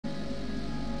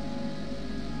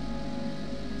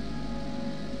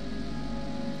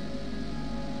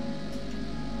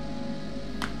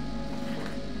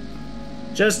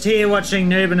Just here watching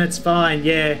Noob and it's fine,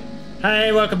 yeah.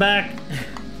 Hey, welcome back.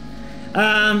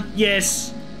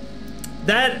 Yes.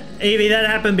 Evie, that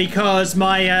happened because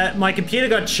my computer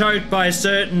got choked by a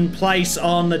certain place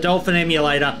on the Dolphin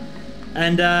emulator.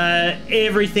 And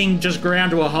everything just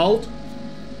ground to a halt.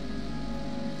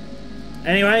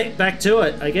 Anyway, back to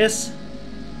it, I guess.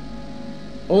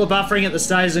 All the buffering at the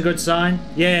start is a good sign.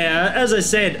 Yeah, as I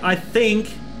said, I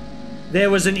think there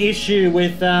was an issue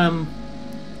with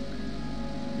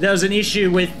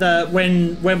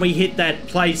when we hit that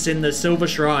place in the Silver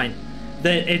Shrine,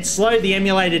 that it slowed the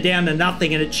emulator down to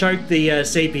nothing and it choked the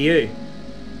CPU.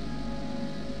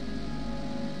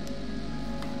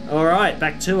 Alright,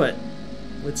 back to it.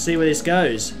 Let's see where this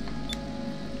goes.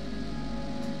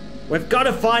 We've got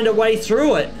to find a way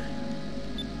through it.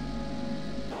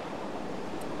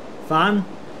 Fun.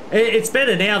 It's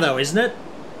better now though, isn't it?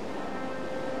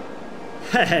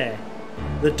 Heh.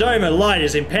 The dome of light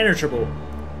is impenetrable.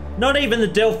 Not even the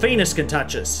Delphinus can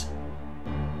touch us.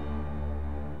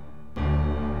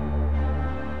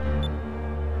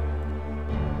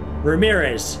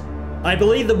 Ramirez, I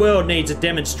believe the world needs a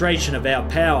demonstration of our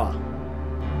power.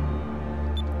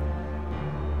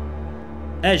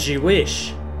 As you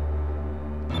wish.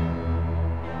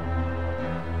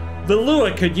 The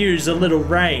lure could use a little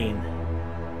rain.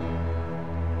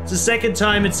 It's the second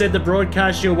time it said the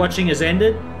broadcast you're watching has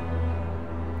ended.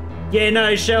 Yeah,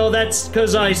 no, Shell, that's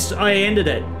because I ended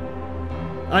it.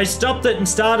 I stopped it and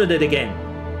started it again.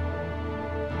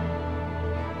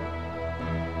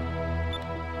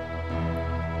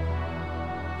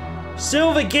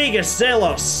 Silver Giga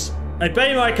Celos,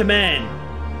 obey my command.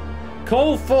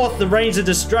 Call forth the rains of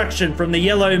destruction from the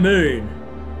yellow moon.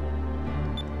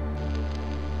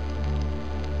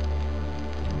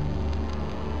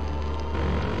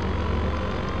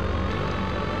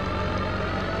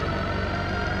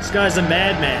 This guy's a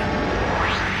madman.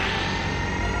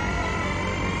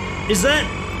 Is that...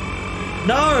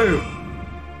 No!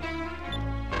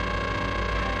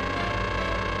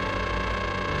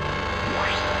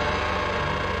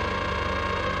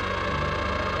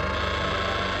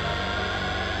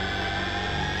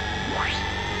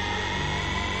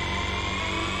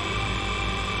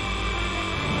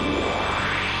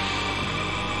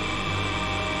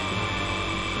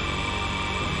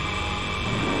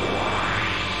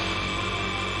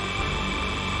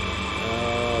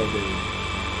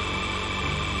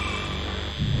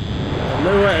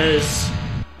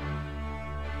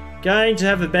 Going to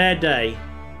have a bad day.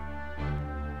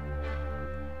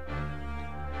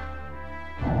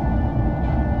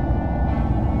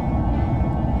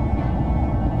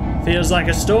 Feels like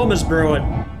a storm is brewing.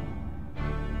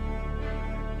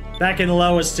 Back in the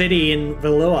lower city in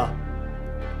Valua.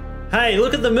 Hey,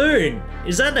 look at the moon!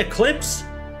 Is that an eclipse?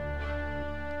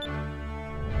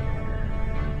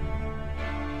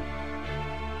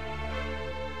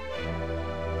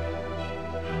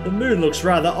 The moon looks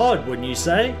rather odd, wouldn't you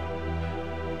say?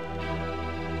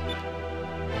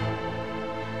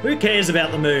 Who cares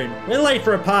about the moon? We're late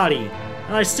for a party,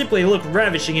 and I simply look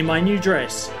ravishing in my new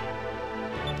dress.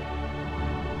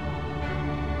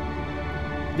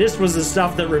 This was the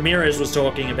stuff that Ramirez was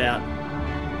talking about.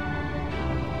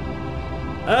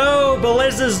 Oh,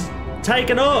 Beleza's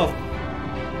taken off!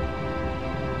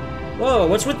 Whoa,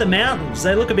 what's with the mountains?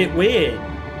 They look a bit weird.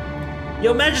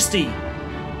 Your Majesty,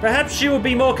 perhaps she would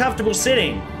be more comfortable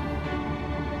sitting.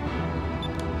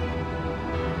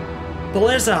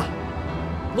 Beleza!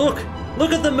 Look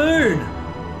at the moon!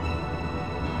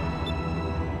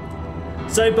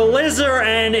 So Beleza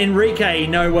and Enrique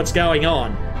know what's going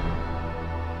on.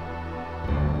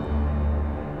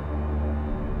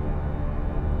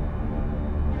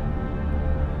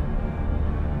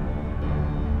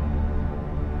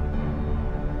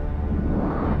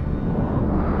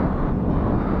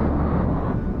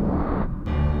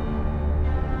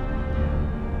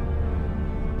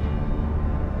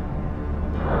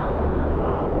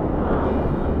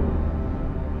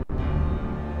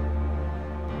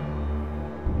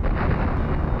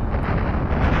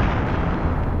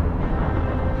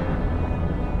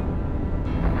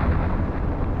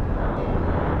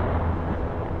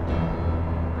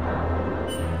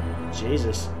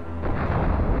 Jesus.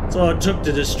 That's all it took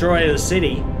to destroy the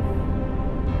city.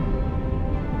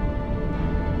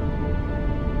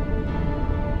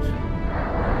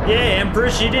 Yeah,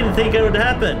 Empress, you didn't think it would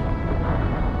happen.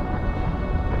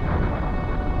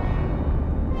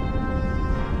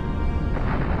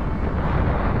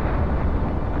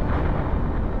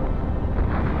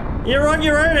 You're on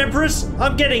your own, Empress.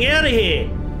 I'm getting out of here.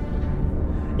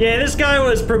 Yeah, this guy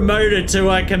was promoted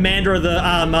to commander of the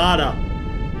Armada.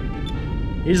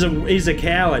 He's a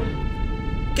coward.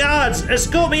 Guards,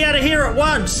 escort me out of here at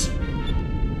once!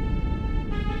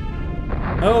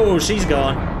 Oh, she's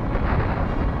gone.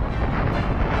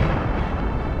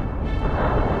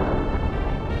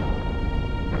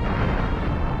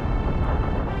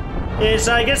 Yeah,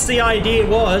 so I guess the idea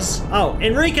was... Oh,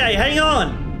 Enrique, hang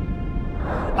on!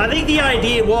 I think the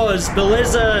idea was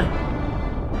Beleza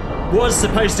was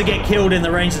supposed to get killed in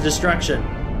the range of destruction.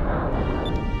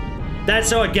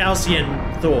 That's what Galcian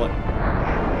thought.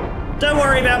 Don't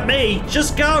worry about me,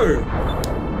 just go!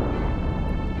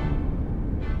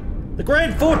 The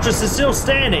Grand Fortress is still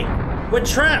standing. We're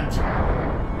trapped.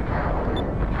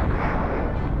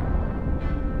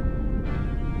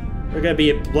 We're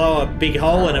gonna blow a big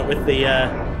hole in it with the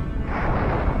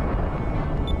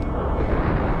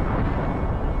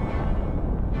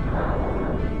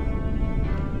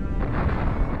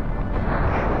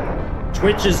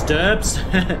Twitch's derps.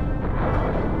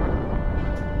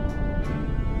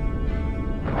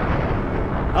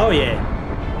 Oh yeah,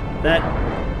 that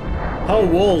whole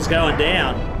wall's going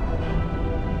down.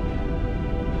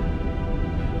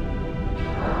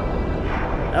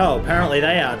 Oh, apparently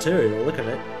they are too. Look at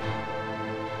it.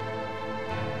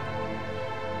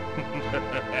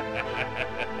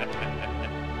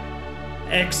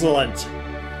 Excellent.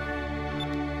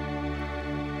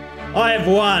 I have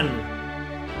won.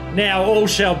 Now all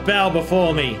shall bow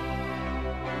before me.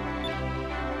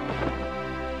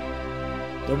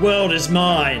 The world is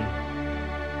mine.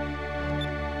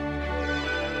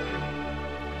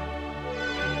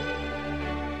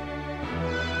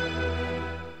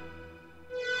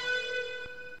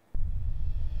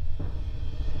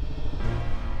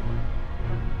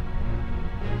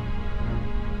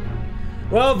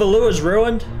 Well, Valua's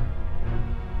ruined.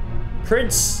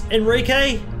 Prince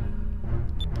Enrique?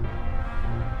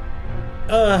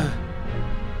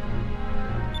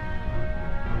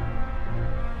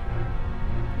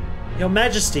 Your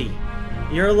Majesty,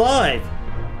 you're alive.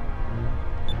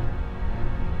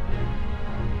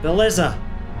 Beleza.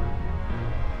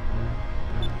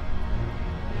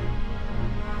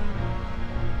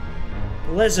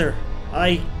 Beleza,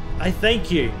 I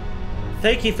thank you.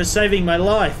 Thank you for saving my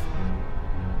life.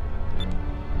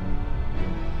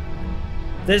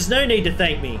 There's no need to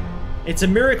thank me. It's a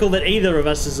miracle that either of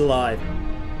us is alive.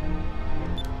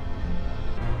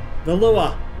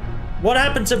 Valua. What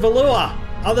happened to Valua?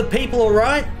 Are the people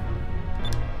alright?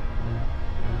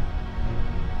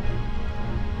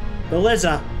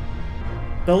 Beleza.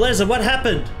 Beleza, what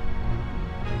happened?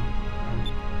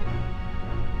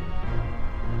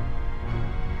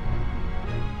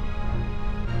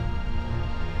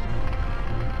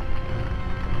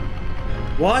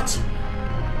 What?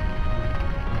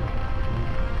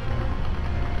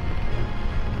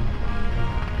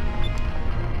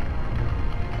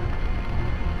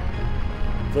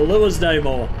 Valua's no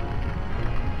more.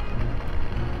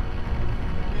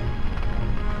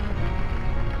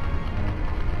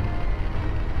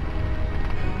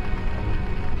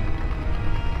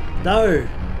 No,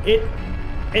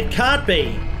 it can't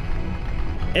be.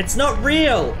 It's not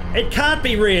real. It can't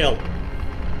be real.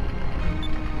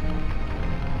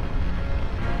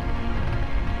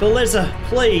 Beleza,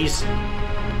 please.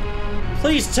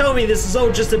 Please tell me this is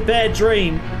all just a bad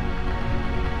dream.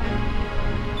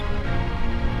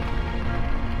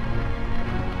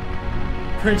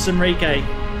 Prince Enrique,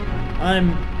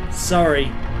 I'm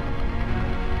sorry.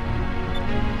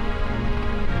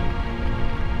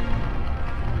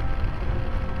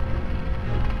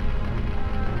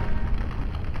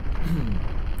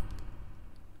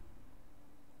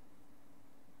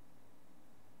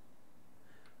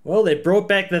 Well, they brought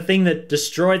back the thing that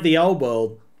destroyed the old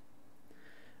world.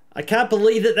 I can't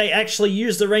believe that they actually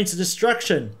used the Reigns of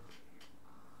Destruction.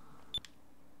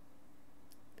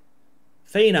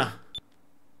 Fina.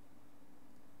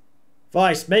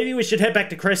 Vice, maybe we should head back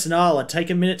to Crescent Isle and take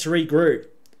a minute to regroup.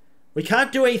 We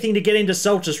can't do anything to get into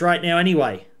Solstice right now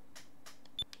anyway.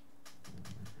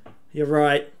 You're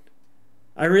right.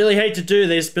 I really hate to do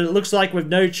this, but it looks like we've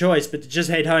no choice but to just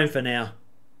head home for now.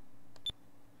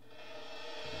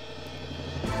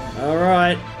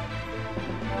 Alright.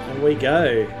 Here we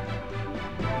go.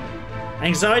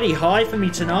 Anxiety high for me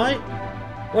tonight?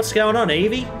 What's going on,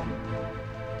 Evie?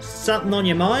 Something on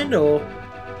your mind, or...?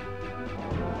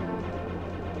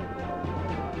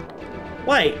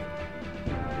 Wait.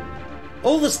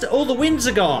 All the winds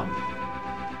are gone.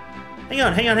 Hang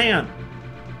on.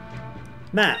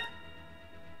 Map.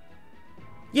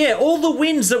 Yeah, all the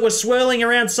winds that were swirling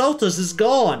around Solstice is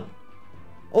gone.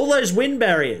 All those wind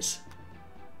barriers.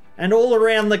 And all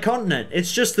around the continent.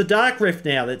 It's just the Dark Rift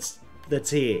now that's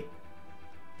here.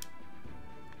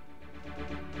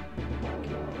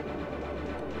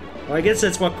 Well, I guess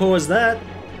that's what caused that.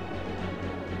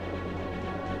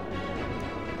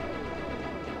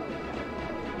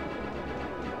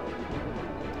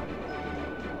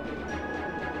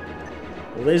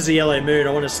 Well, there's the yellow moon.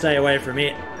 I want to stay away from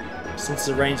it since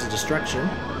the range of destruction.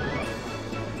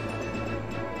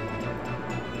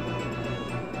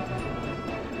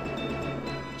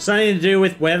 Something to do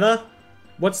with weather?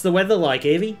 What's the weather like,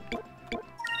 Evie?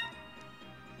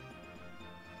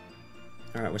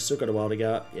 Alright, we've still got a while to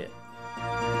go up. Yeah.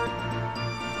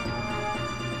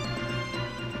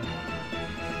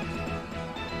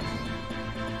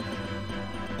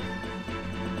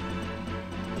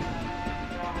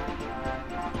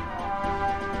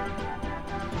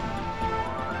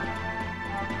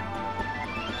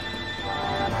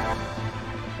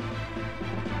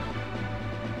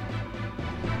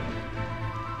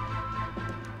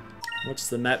 What's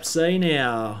the map say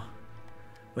now?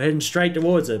 We're heading straight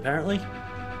towards it, apparently.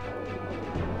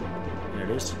 There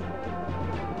it is.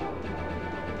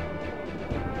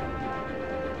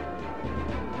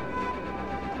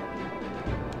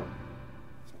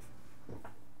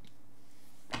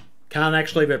 Can't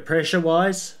actually, but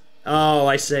pressure-wise? Oh,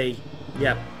 I see.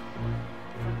 Yep.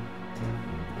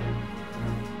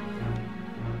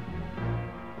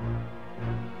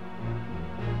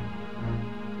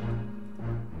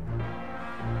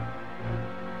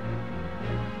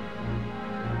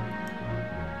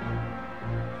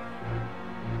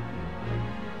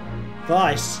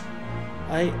 Vice,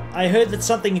 I heard that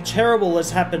something terrible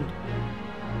has happened.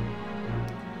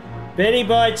 Betty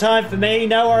bye time for me,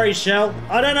 no worries, Shell.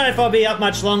 I don't know if I'll be up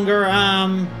much longer.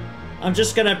 I'm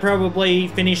just gonna probably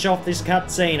finish off this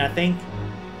cutscene, I think.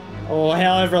 Or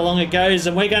however long it goes,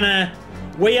 and we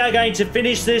are going to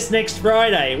finish this next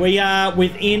Friday. We are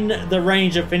within the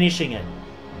range of finishing it.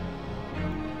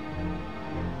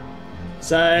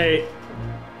 So,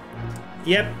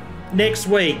 yep, next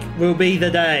week will be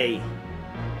the day.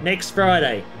 Next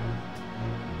Friday.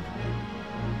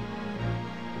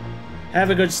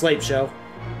 Have a good sleep, Shell.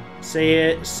 See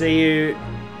you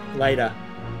later.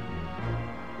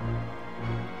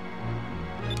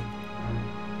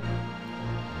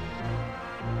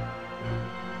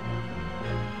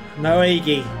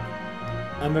 Moegi,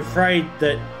 I'm afraid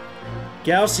that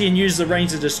Galcian used the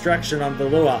range of destruction on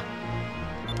Valua.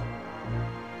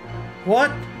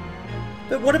 What?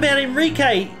 But what about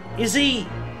Enrique? Is he...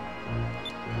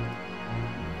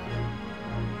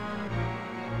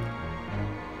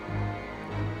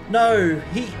 No,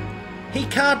 he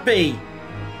can't be.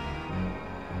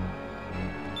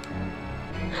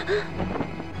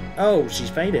 Oh, she's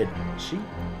fainted. She?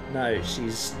 No,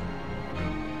 she's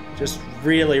just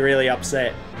really, really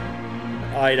upset.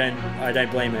 I don't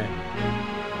blame her.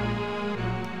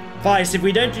 Vice, if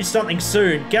we don't do something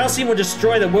soon, Galcian will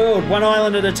destroy the world one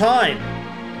island at a time.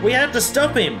 We have to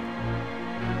stop him.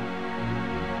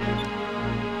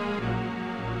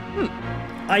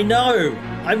 I know.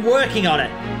 I'm working on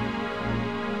it.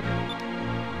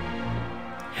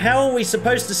 How are we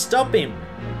supposed to stop him?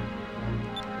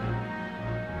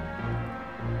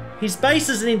 His base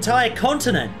is an entire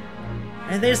continent,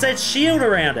 and there's that shield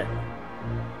around it.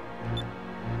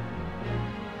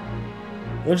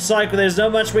 Looks like there's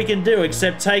not much we can do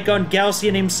except take on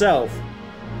Galcian himself.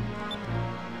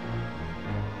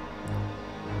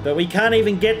 But we can't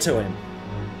even get to him.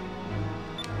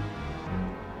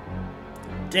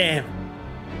 Damn.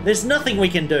 There's nothing we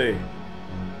can do.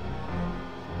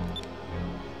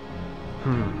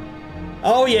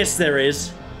 Oh yes, there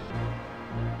is.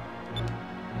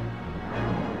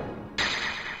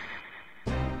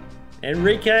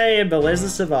 Enrique and Bellezza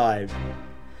survived.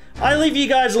 I leave you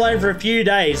guys alone for a few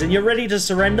days and you're ready to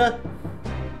surrender?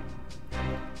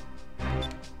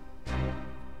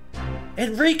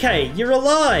 Enrique, you're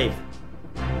alive!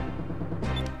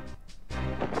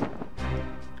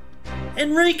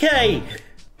 Enrique!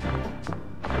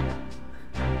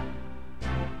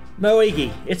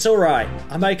 Moegi, it's alright.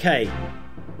 I'm okay.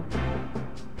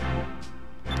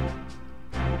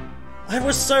 I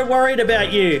was so worried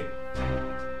about you.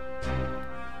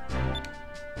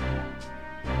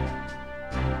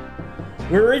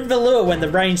 We were in Valua when the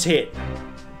rains hit.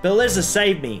 Bellezza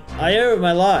saved me. I owe her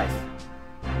my life.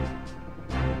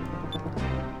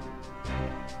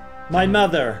 My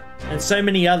mother and so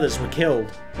many others were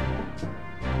killed.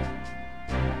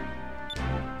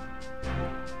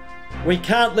 We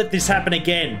can't let this happen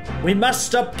again. We must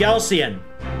stop Galcian.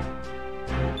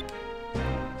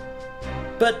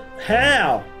 But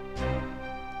how?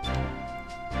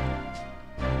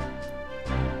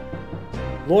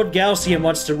 Lord Galcian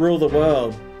wants to rule the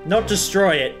world, not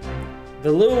destroy it.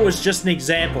 Valua was just an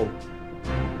example.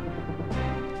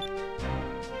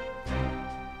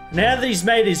 Now that he's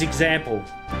made his example,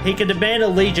 he can demand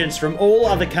allegiance from all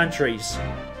other countries.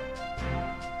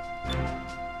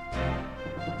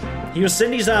 He will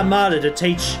send his armada to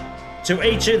teach to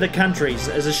each of the countries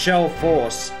as a show of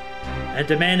force and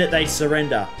demand that they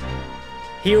surrender.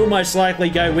 He will most likely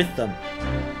go with them.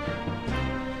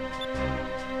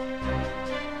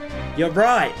 You're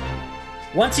right.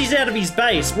 Once he's out of his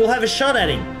base, we'll have a shot at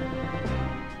him.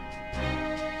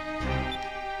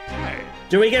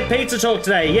 Do we get pizza talk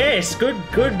today? Yes, good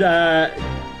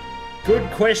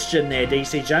question there,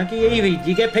 DC Junkie. Evie, do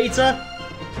you get pizza?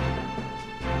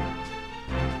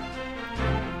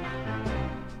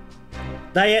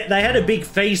 They had a big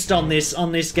feast on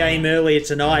this game earlier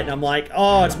tonight, and I'm like,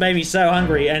 oh, it's made me so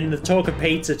hungry. And the talk of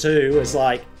pizza too was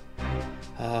like,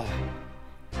 oh,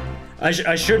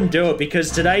 I shouldn't do it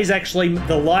because today's actually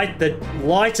the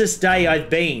lightest day I've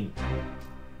been.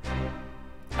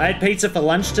 I had pizza for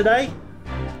lunch today.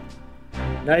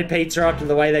 No pizza after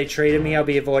the way they treated me. I'll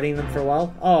be avoiding them for a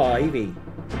while. Oh, Evie,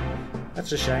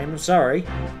 that's a shame. I'm sorry.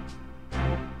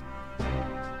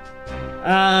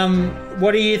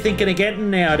 What are you thinking of getting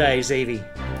nowadays, Evie?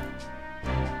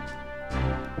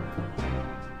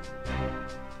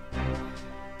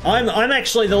 I'm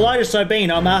actually the lightest I've been.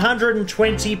 I'm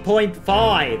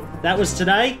 120.5. That was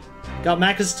today. Got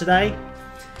Macca's today.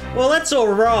 Well, that's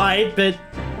alright, but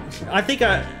I think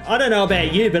I don't know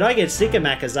about you, but I get sick of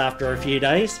Macca's after a few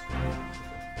days.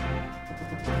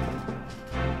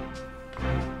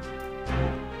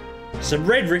 Some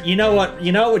red, you know what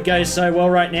would go so well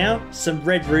right now? Some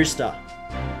red rooster.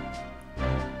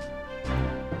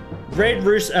 Red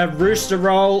rooster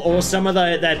roll or some of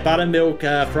that buttermilk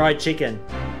fried chicken.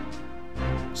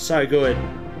 So good.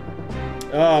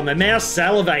 Oh, my mouth's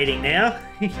salivating now,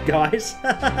 guys.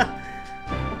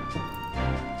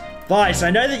 Vice,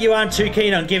 I know that you aren't too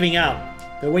keen on giving up,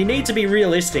 but we need to be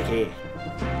realistic here.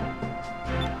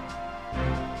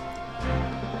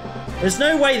 There's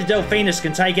no way the Delphinus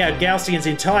can take out Galcian's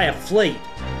entire fleet.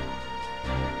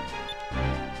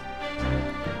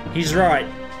 He's right.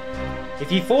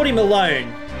 If you fought him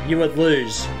alone, you would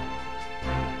lose.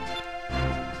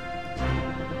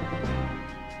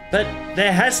 But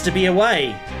there has to be a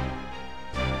way.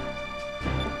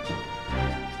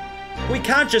 We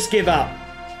can't just give up.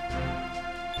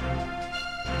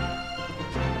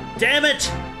 Damn it!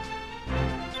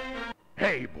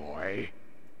 Hey, boy.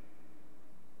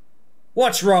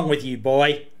 What's wrong with you,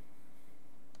 boy?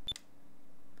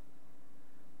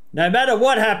 No matter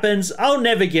what happens, I'll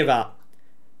never give up.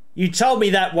 You told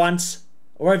me that once,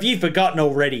 or have you forgotten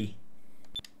already?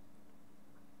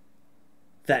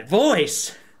 That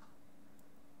voice!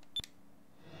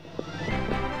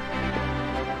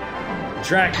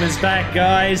 Drachma's back,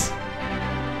 guys.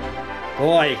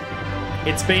 Boy,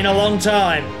 it's been a long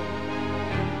time.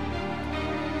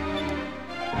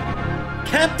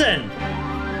 Captain!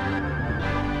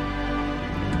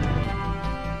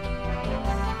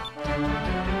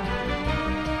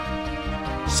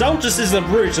 Solstice is the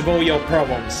root of all your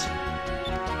problems.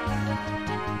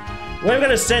 We're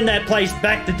gonna send that place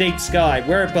back to Deep Sky,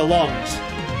 where it belongs.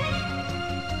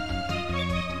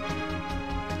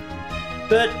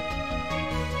 But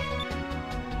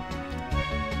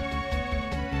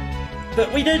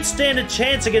we don't stand a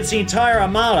chance against the entire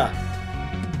Armada.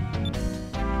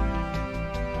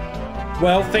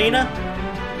 Well, Fina,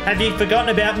 have you forgotten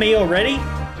about me already?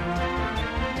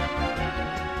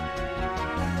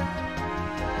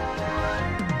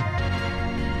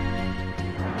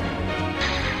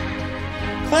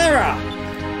 Clara!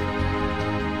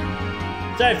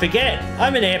 Don't forget,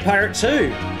 I'm an air pirate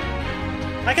too.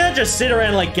 I can't just sit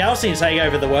around like Galcian and take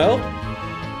over the world.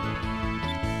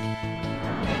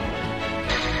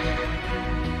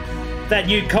 That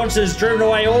new concert has driven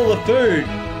away all the food.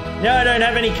 Now I don't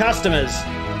have any customers.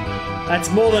 That's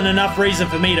more than enough reason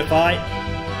for me to fight.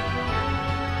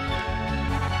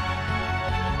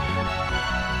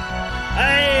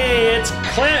 Hey, it's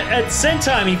Cent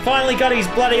time. He finally got his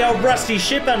bloody old rusty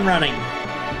ship running.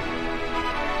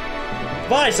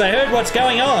 Vice, I heard what's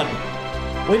going on.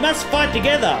 We must fight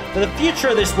together for the future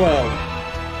of this world.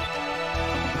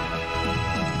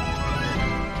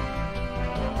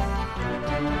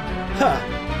 Huh.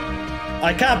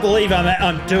 I can't believe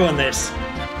I'm doing this.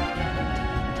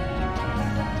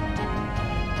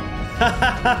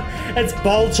 It's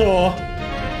Boltor.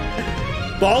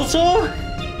 Boltor?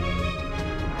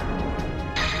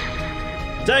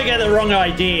 Don't get the wrong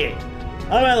idea.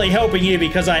 I'm only helping you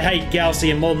because I hate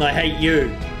Galcian more than I hate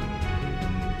you.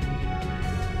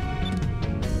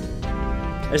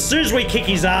 As soon as we kick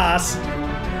his ass,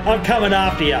 I'm coming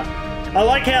after you. I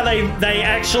like how they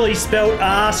actually spelled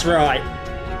ass right.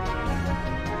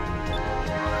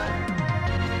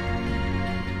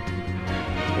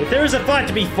 If there is a fight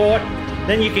to be fought,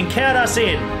 then you can count us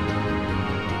in.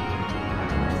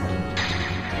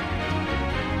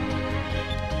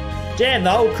 Damn,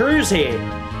 the whole crew's here.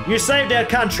 You saved our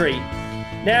country.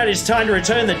 Now it is time to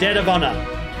return the debt of honor.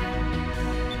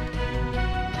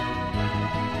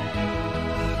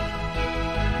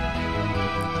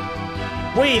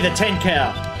 We, the 10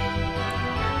 Cow,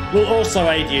 will also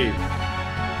aid you.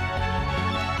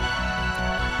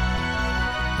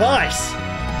 Vice!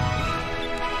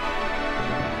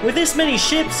 With this many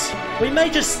ships, we may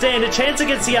just stand a chance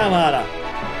against the Armada.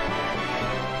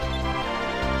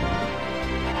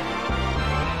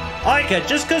 Ica,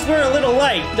 just because we're a little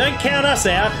late, don't count us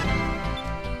out.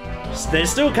 They're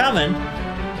still coming.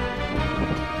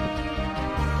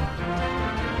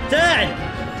 Dad!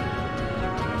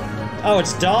 Oh,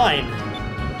 it's dying.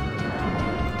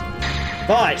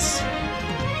 Vice,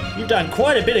 you've done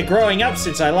quite a bit of growing up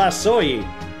since I last saw you.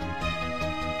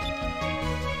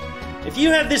 If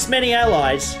you have this many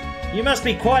allies, you must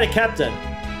be quite a captain.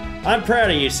 I'm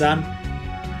proud of you, son.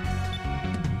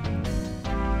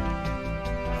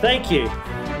 Thank you.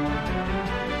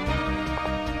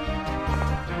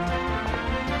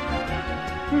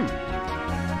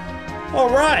 All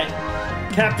right,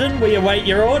 Captain, we await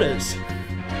your orders.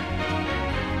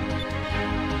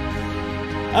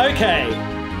 Okay.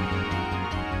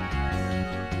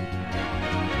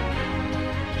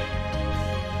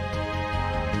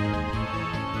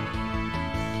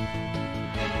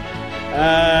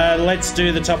 Let's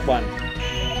do the top one.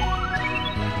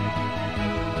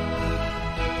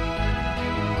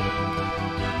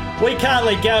 We can't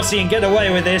let Galcian get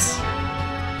away with this.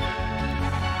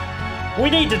 We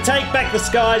need to take back the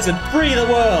skies and free the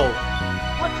world.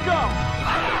 Let's go.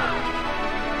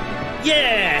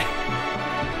 Yeah!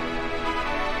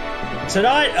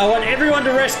 Tonight, I want everyone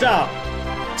to rest up.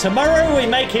 Tomorrow, we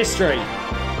make history.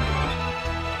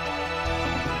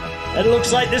 It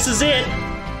looks like this is it.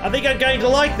 I think I'm going to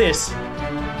like this.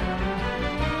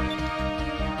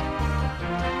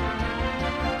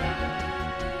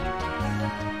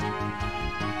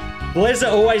 Blizzard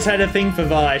always had a thing for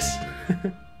Vice.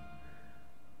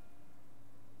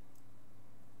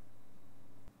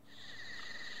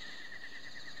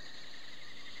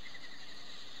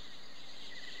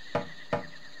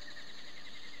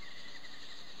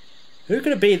 Who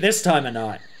could it be this time of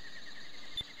night?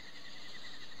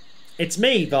 It's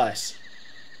me, Vice.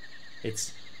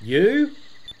 It's you?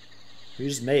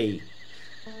 Who's me?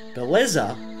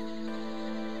 Beleza?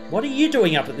 What are you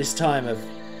doing up at this time of...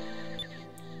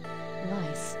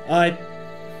 Vice.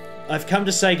 I've come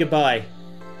to say goodbye.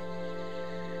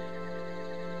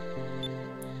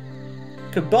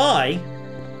 Goodbye?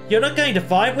 You're not going to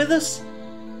fight with us?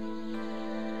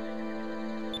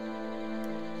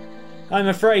 I'm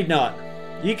afraid not.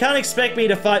 You can't expect me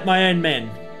to fight my own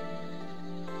men.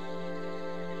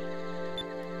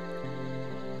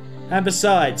 And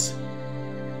besides,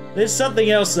 there's something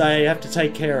else I have to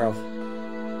take care of.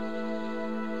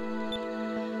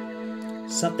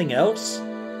 Something else?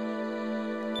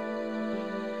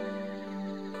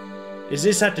 Does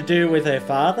this have to do with her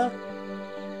father?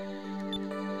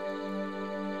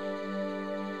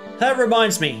 That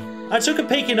reminds me, I took a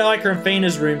peek into Ica and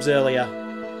Fina's rooms earlier.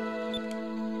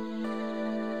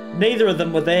 Neither of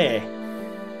them were there.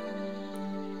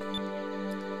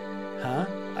 Huh?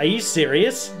 Are you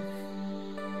serious?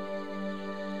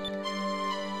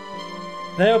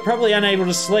 They were probably unable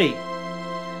to sleep.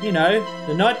 You know,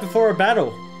 the night before a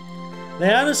battle.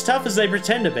 They aren't as tough as they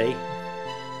pretend to be.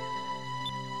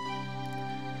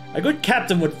 A good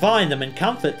captain would find them and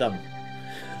comfort them.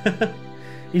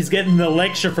 He's getting the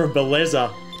lecture from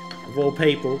Beleza, of all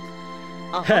people.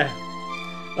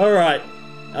 Alright,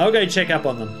 I'll go check up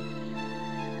on them.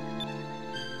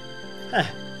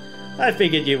 I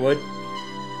figured you would.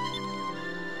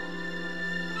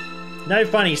 No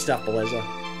funny stuff, Beleza.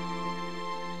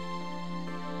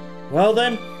 Well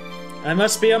then, I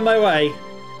must be on my way.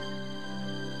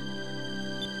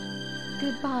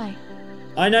 Goodbye.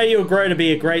 I know you'll grow to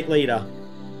be a great leader.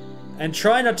 And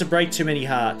try not to break too many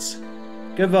hearts.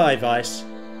 Goodbye, Vice.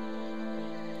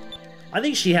 I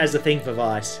think she has a thing for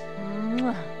Vice.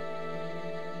 Mwah.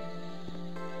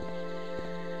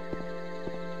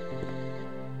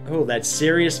 Oh, that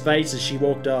serious face as she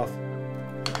walked off.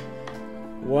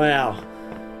 Wow.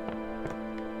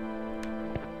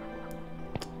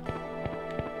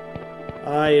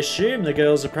 I assume the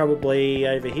girls are probably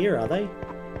over here, are they?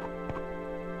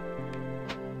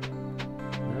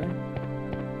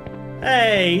 No?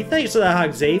 Hey, thanks for the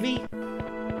hug, Xavi.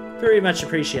 Very much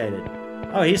appreciated.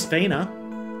 Oh, here's Fina.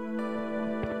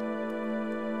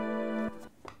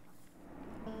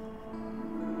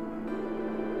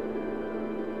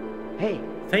 Hey.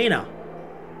 Fina.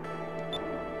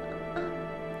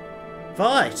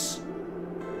 Vice.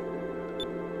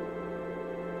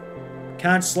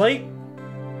 Can't sleep?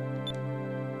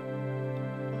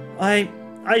 I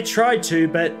tried to,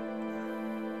 but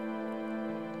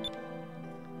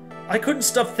I couldn't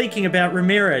stop thinking about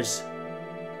Ramirez.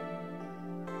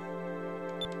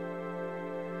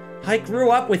 I grew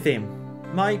up with him.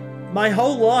 My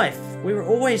whole life. We were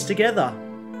always together.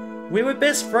 We were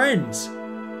best friends.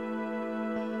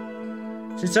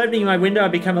 Since opening my window,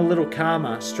 I've become a little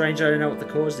calmer. Strange, I don't know what the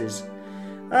cause is.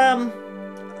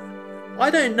 I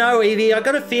don't know, Evie. I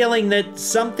got a feeling that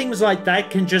some things like that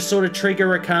can just sort of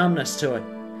trigger a calmness to it.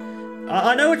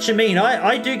 I know what you mean.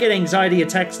 I do get anxiety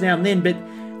attacks now and then, but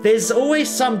there's always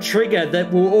some trigger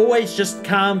that will always just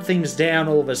calm things down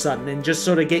all of a sudden and just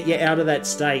sort of get you out of that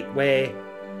state where,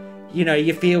 you know,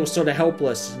 you feel sort of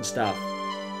helpless and stuff.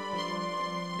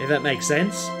 If that makes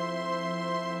sense.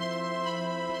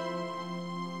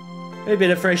 A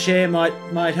bit of fresh air might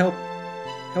help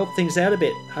things out a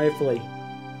bit, hopefully.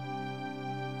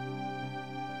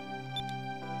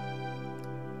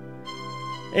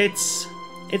 It's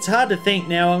hard to think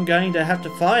now I'm going to have to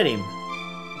fight him.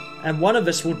 And one of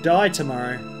us will die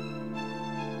tomorrow.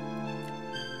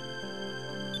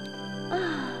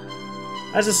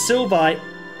 As a Sylvite,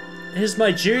 it is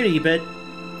my duty, but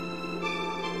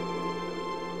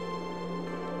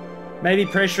maybe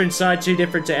pressure inside too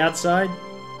different to outside?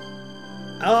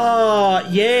 Oh,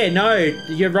 yeah, no,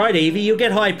 you're right, Evie. You'll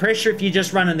get high pressure if you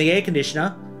just run in the air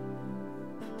conditioner.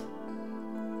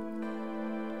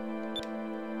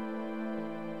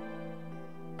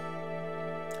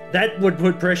 That would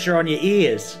put pressure on your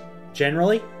ears,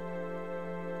 generally.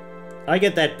 I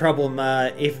get that problem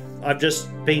if I've just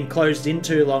been closed in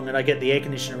too long and I get the air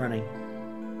conditioner running.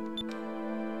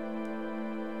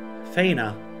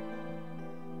 Fina.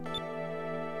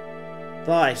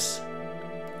 Vice.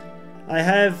 I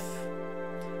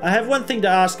have one thing to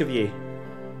ask of you.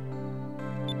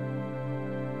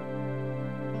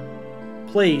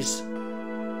 Please,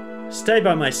 stay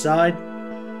by my side.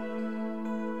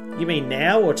 You mean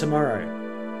now or tomorrow?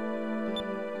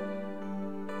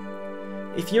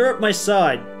 If you're at my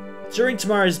side during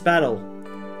tomorrow's battle,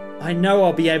 I know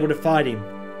I'll be able to fight him.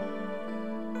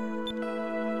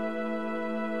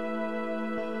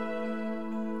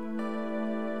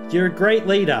 You're a great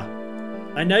leader.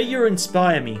 I know you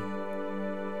inspire me.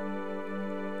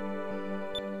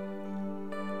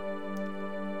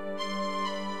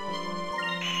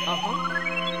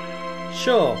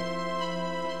 Sure.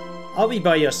 I'll be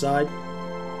by your side.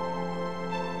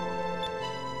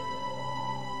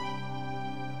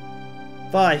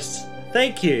 Vice,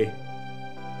 thank you.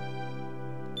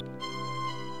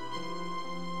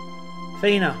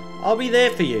 Fina, I'll be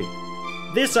there for you.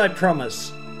 This I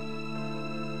promise.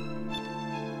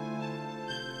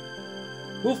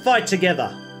 We'll fight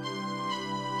together.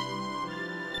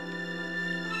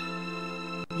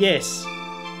 Yes.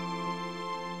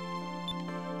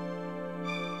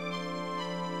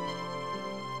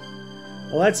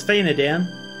 Well, that's Fina down.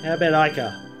 How about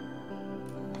Ica?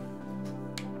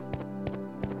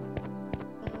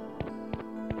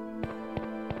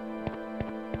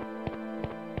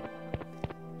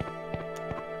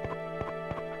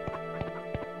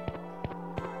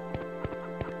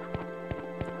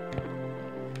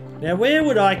 Now, where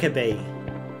would Ica be?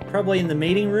 Probably in the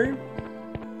meeting room?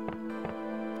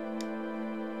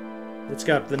 Let's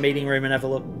go up to the meeting room and have a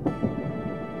look.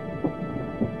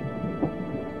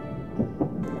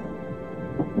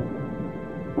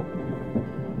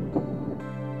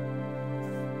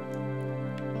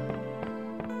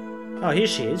 Oh, here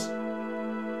she is.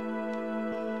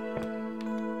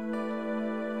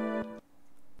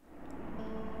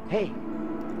 Hey.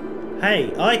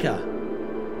 Hey, Ica.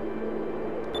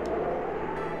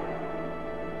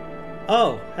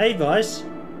 Oh, hey, Vice.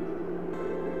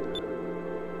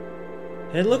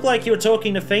 It looked like you were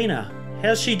talking to Fina.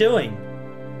 How's she doing?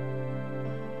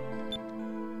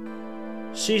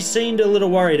 She seemed a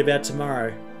little worried about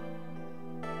tomorrow.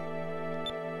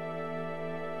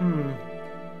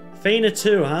 Fina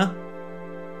too, huh?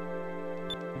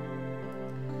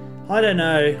 I don't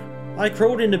know. I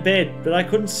crawled into bed, but I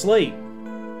couldn't sleep.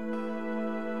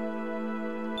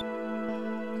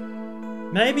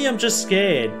 Maybe I'm just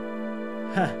scared.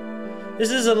 Huh. This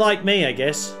isn't like me, I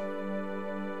guess.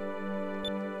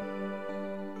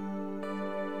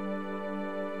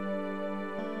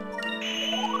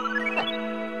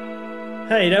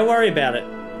 Hey, don't worry about it.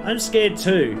 I'm scared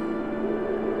too.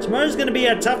 Tomorrow's gonna be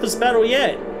our toughest battle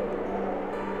yet.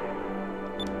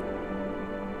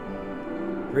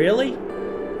 Really?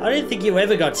 I didn't think you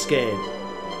ever got scared.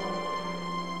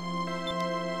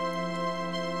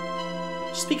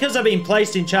 Just because I've been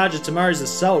placed in charge of tomorrow's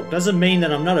assault doesn't mean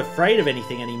that I'm not afraid of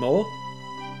anything anymore.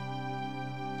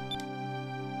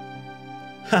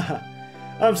 Haha,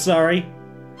 I'm sorry.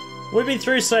 We've been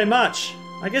through so much.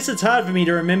 I guess it's hard for me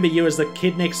to remember you as the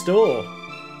kid next door.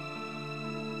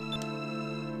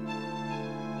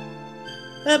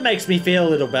 That makes me feel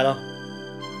a little better.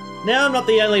 Now I'm not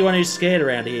the only one who's scared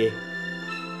around here.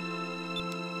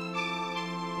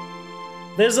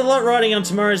 There's a lot riding on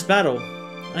tomorrow's battle.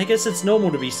 I guess it's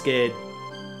normal to be scared.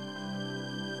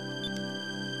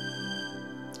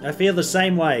 I feel the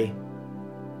same way.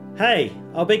 Hey,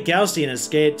 I'll bet Galstian is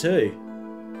scared too.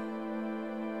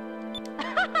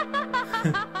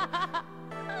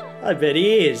 I bet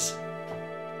he is.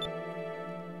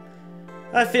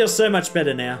 I feel so much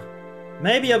better now.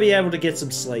 Maybe I'll be able to get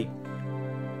some sleep.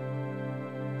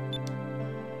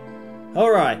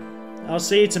 Alright, I'll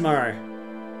see you tomorrow.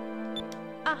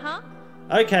 Uh-huh.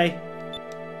 Okay.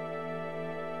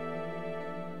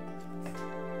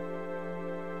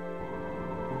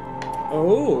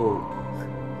 Oh,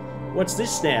 what's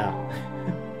this now?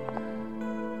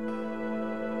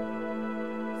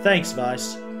 Thanks,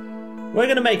 Vice. We're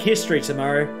gonna make history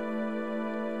tomorrow.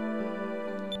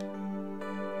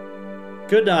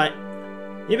 Good night.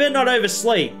 You better not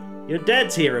oversleep. Your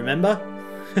dad's here, remember?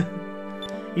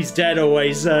 His dad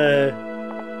always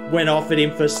went off at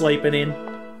him for sleeping in.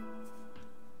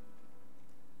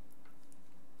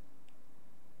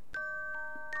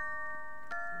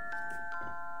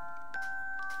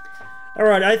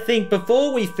 Alright, I think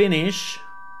before we finish,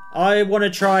 I want to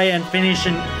try and finish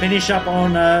up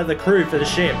on the crew for the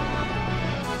ship.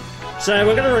 So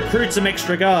we're going to recruit some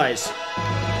extra guys.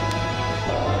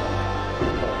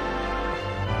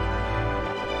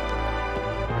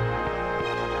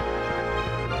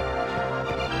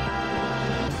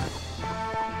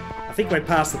 I think we're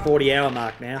past the 40-hour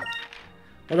mark now.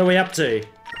 What are we up to?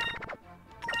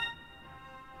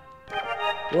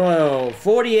 Whoa,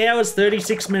 40 hours,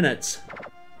 36 minutes.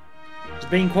 It's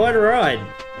been quite a ride.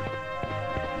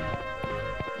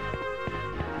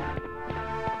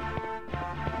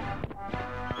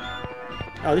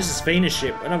 Oh, this is Fina's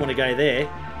ship. I don't want to go there.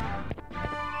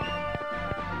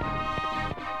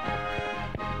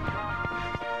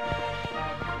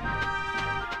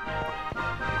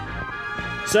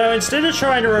 So instead of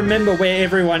trying to remember where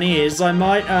everyone is, I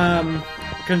might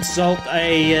consult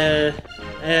a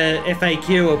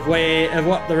FAQ of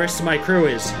what the rest of my crew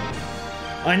is.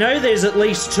 I know there's at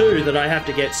least 2 that I have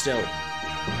to get still.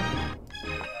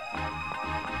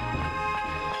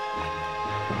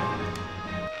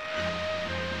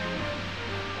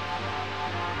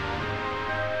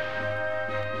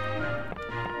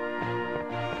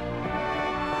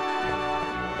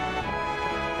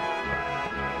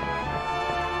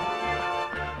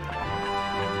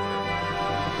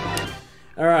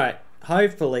 Alright,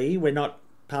 hopefully we're not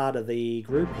part of the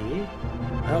group here.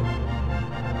 Oh.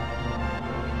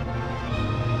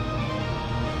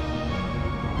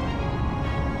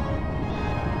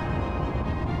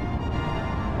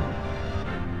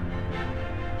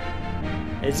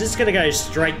 Is this gonna go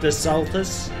straight to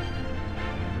Saltus?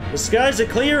 The skies are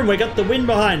clear and we got the wind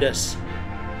behind us.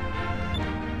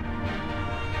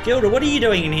 Gilda, what are you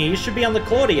doing in here? You should be on the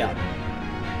Claudia.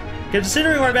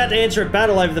 Considering we're about to enter a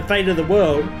battle over the fate of the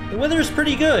world, the weather is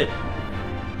pretty good.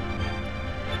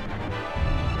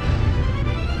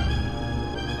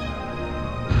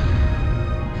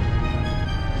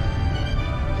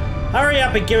 Hurry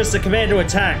up and give us the command to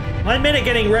attack. My men are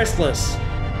getting restless.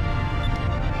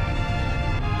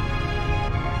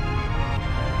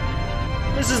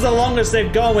 This is the longest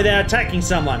they've gone without attacking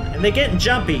someone, and they're getting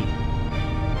jumpy.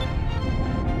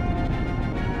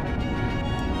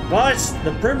 Vice,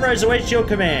 the Primrose awaits your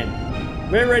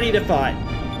command. We're ready to fight.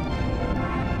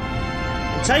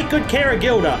 And take good care of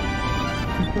Gilda.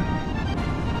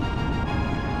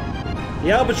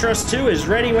 The Albatross 2 is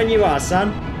ready when you are,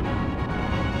 son.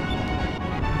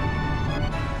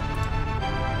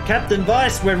 Captain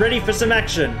Vice, we're ready for some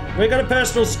action. We've got a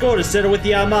personal score to settle with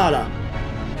the Armada.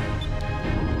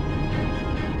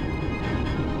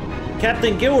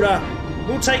 Captain Gilda,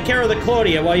 we'll take care of the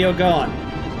Claudia while you're gone.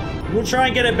 We'll try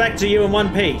and get it back to you in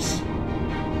one piece.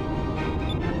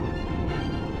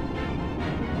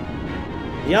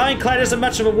 The Ironclad isn't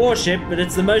much of a warship, but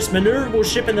it's the most maneuverable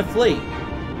ship in the fleet.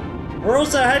 We're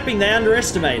also hoping they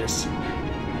underestimate us.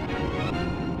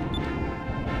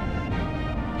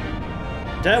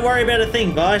 Don't worry about a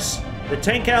thing, Vice. The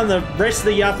Tenka and the rest of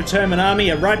the Yarfiterman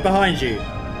army are right behind you.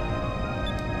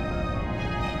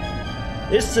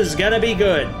 This is gonna be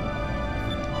good.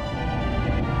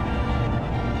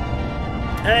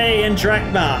 Hey, and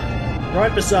Drachma,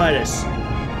 right beside us.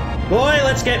 Boy,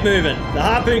 let's get moving. The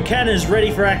harpoon cannon is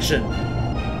ready for action.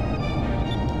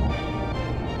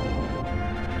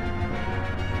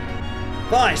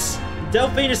 Vice,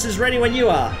 Delphinus is ready when you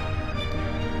are.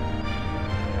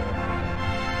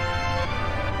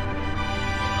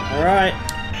 Alright,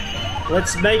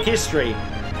 let's make history.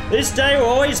 This day will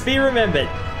always be remembered.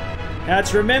 How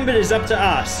it's remembered is up to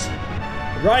us.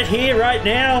 Right here, right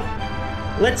now,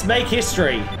 let's make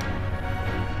history.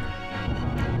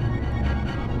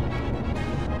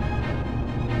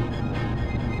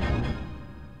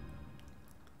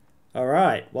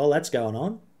 Alright, well that's going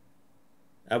on.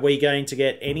 Are we going to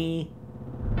get any...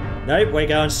 Nope, we're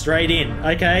going straight in.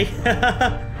 Okay.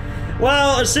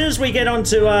 Well, as soon as we get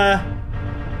onto,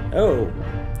 oh.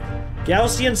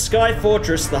 Gaussian Sky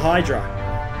Fortress, the Hydra.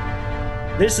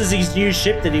 This is his new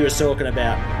ship that he was talking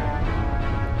about.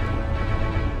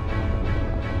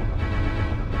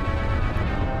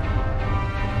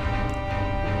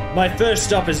 My first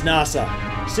stop is NASA.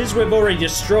 Since we've already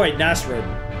destroyed Nasrid,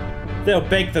 they'll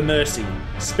beg for mercy,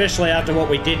 especially after what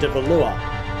we did to Valua.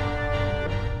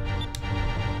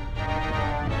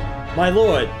 My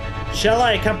lord, shall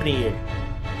I accompany you?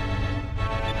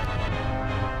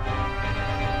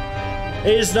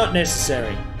 It is not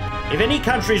necessary. If any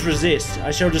countries resist,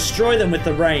 I shall destroy them with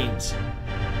the rains.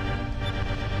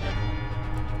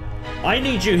 I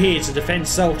need you here to defend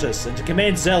Saltus and to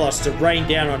command Zelos to rain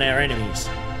down on our enemies.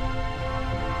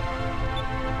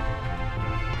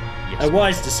 Yes. A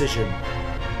wise decision.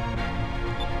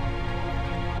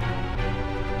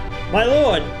 My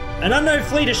lord, an unknown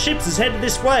fleet of ships is headed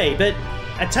this way, but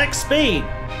attack speed.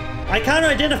 I can't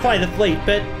identify the fleet,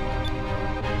 but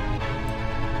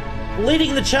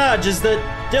leading the charge is the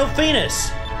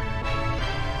Delphinus.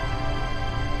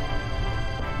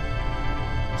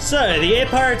 So, the air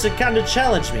pirates have come to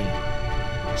challenge me.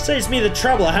 Saves me the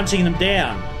trouble of hunting them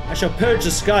down. I shall purge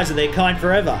the skies of their kind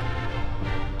forever.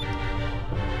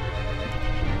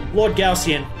 Lord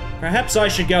Gaussian, perhaps I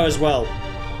should go as well.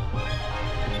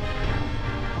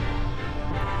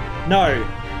 No,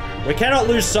 we cannot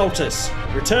lose Saltus.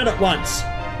 Return at once.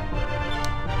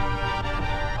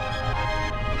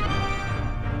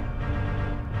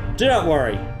 Do not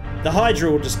worry. The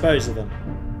Hydra will dispose of them.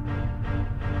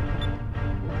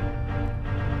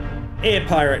 Air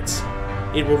pirates,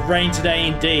 it will rain today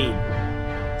indeed.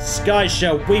 Skies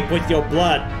shall weep with your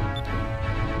blood.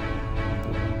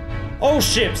 All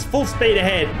ships, full speed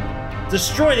ahead.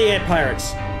 Destroy the air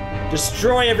pirates.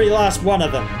 Destroy every last one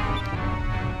of them.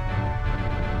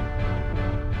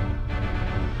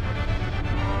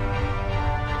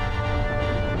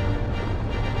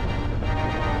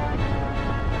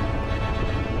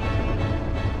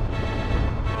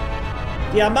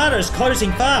 The Armada is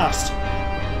closing fast.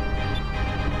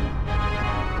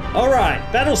 Alright,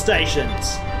 battle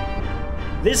stations.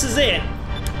 This is it.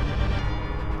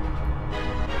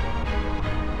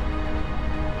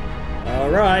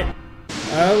 Alright.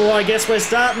 Oh, well, I guess we're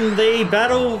starting the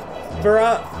battle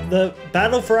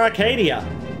for Arcadia.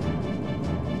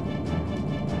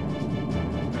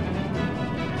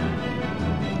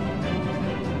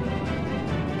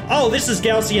 Oh, this is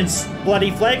Gaussian's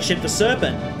bloody flagship, the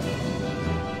Serpent.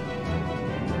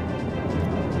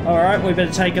 Alright, we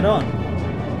better take it on.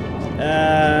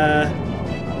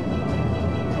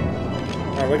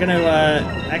 Alright, we're going to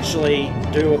actually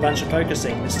do a bunch of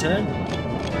focusing this turn.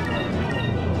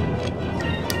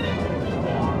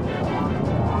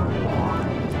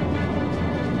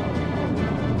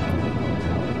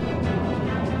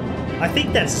 I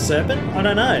think that's a Serpent. I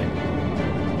don't know.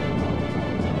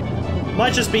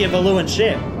 Might just be a Valuan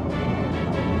ship.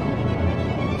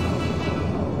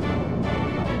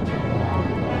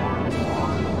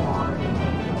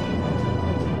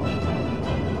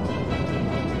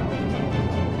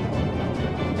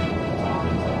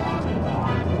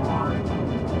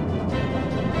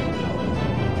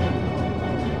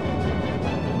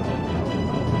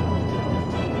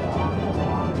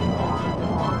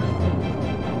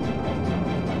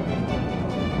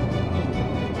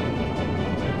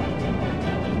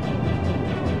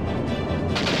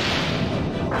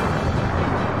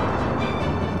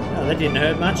 That didn't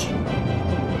hurt much.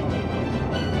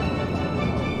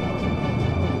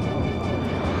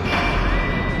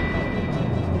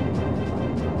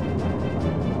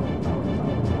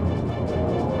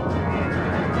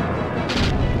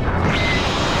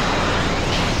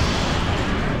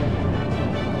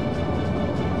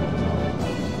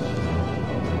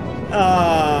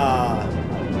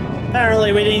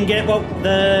 Apparently we didn't get what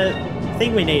the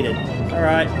thing we needed.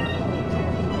 Alright.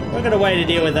 We're gonna wait to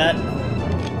deal with that.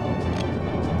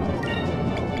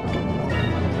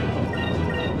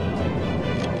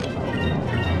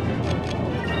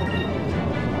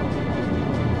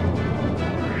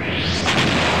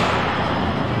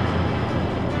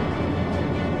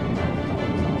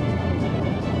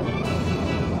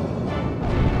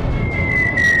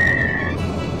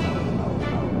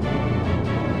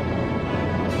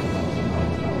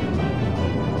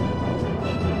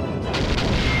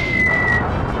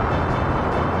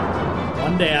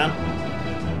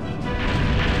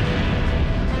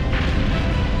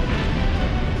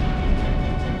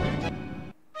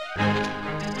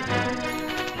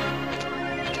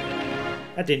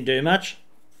 That didn't do much.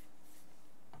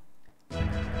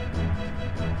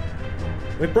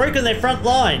 We've broken their front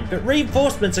line, but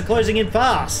reinforcements are closing in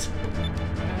fast.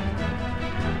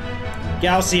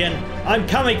 Gaussian, I'm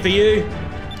coming for you.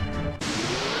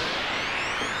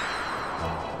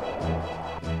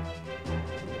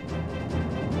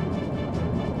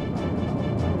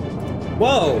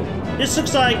 Whoa, this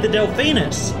looks like the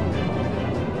Delphinus.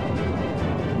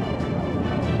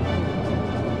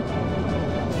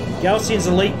 Gaussian's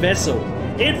elite vessel.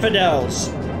 Infidels!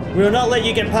 We will not let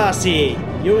you get past here.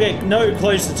 You'll get no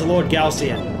closer to Lord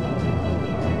Gaussian.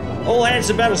 All hands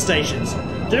to battle stations.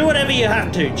 Do whatever you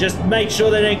have to, just make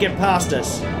sure they don't get past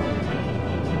us.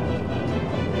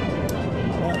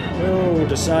 Well, we'll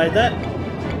decide that.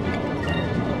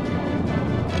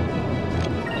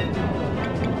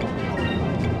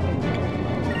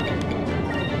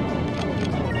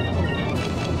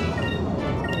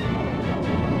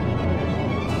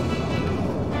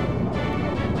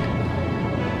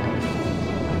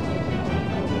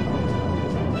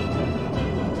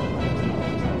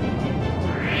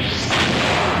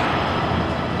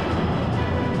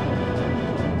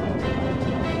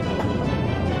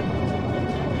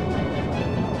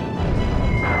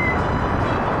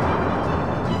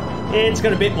 It's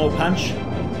got a bit more punch.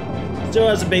 Still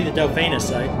hasn't been the Delphinus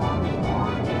though.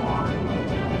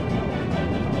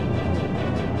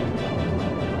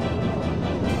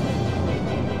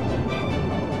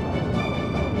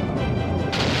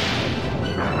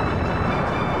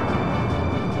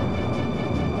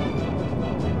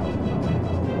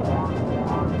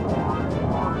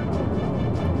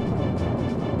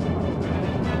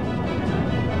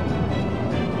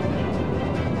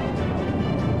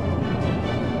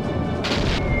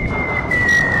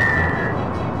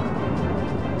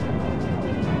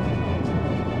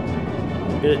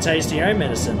 Bit of taste of your own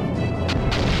medicine.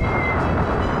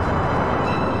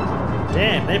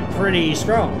 Damn, they're pretty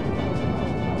strong.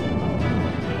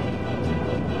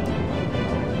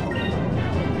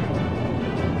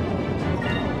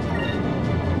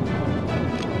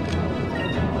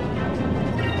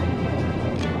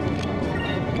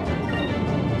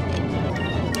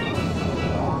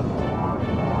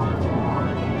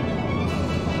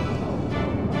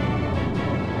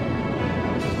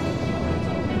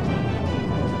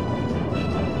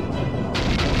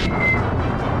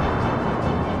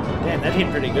 That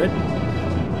hit pretty good.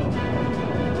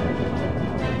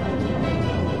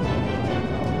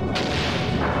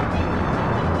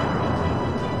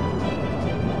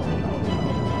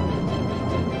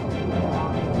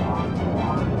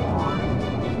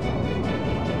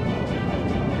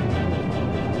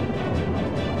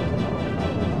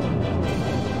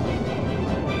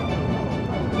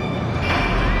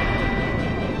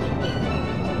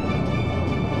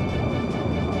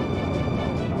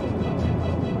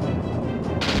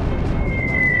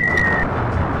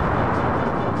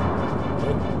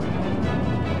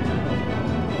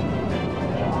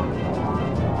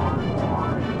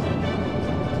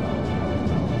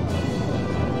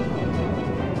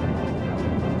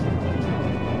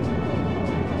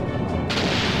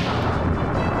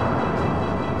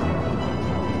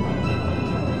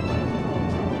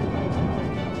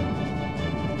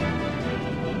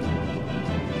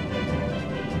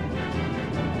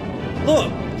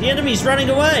 Look, the enemy's running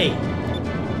away.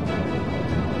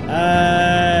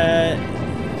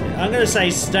 I'm gonna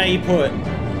say stay put.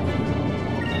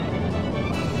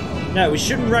 No, we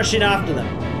shouldn't rush in after them.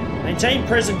 Maintain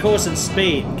present course and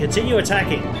speed. Continue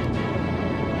attacking.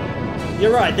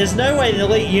 You're right, there's no way an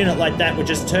elite unit like that would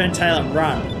just turn tail and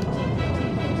run.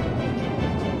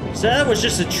 So that was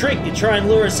just a trick to try and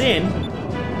lure us in.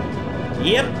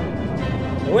 Yep.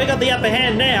 Well, we got the upper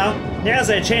hand now. Now's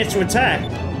our chance to attack.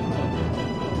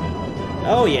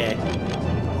 Oh yeah.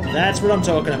 That's what I'm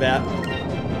talking about.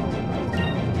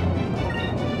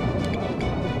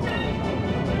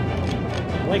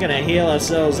 We're gonna heal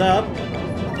ourselves up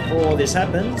before this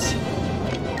happens.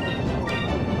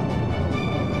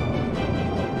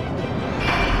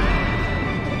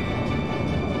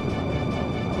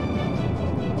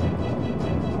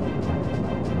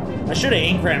 I should have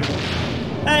ink rammed.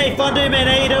 Hey, Fondue Man,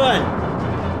 how you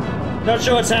doing? Not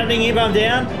sure what's happening here, but I'm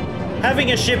down.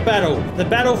 Having a ship battle. The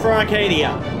battle for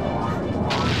Arcadia.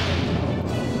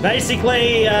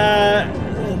 Basically,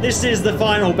 this is the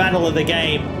final battle of the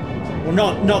game. Well,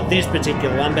 not this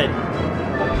particular one, but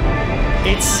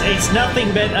it's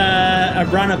nothing but a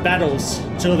run of battles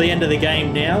till the end of the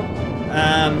game now.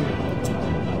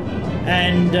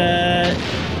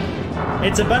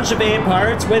 It's a bunch of air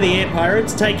pirates. We're the air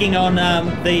pirates taking on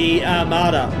the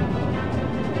Armada.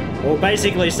 Or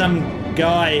basically some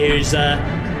guy who's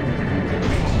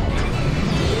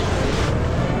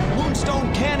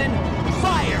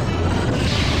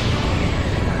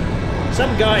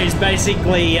Some guy is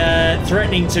basically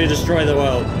threatening to destroy the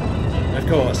world. Of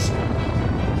course.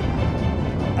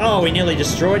 Oh, we nearly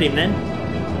destroyed him then.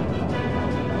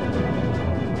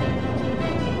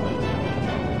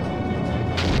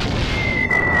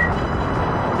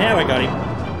 Now we got him.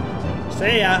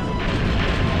 See ya.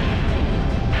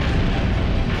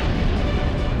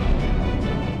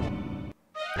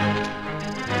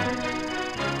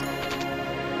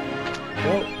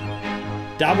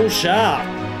 Whoa. Double sharp.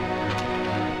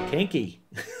 Kinky.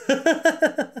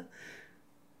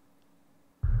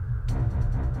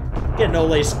 Getting all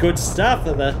this good stuff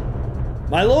of the...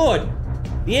 My lord!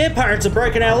 The air pirates have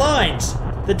broken our lines!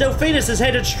 The Delphinus is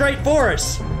headed straight for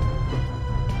us!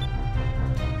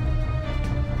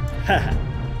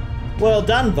 Well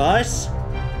done, Vice.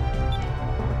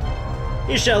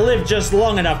 You shall live just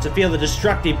long enough to feel the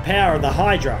destructive power of the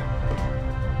Hydra.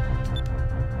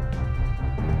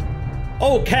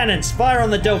 All cannons, fire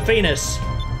on the Delphinus!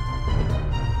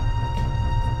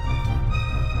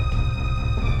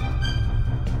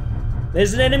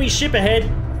 There's an enemy ship ahead.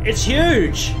 It's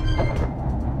huge.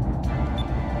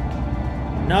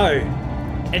 No,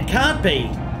 it can't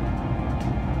be.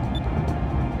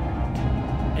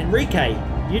 Enrique,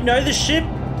 you know the ship?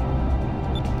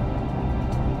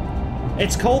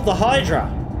 It's called the Hydra.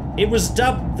 It was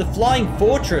dubbed the Flying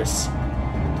Fortress.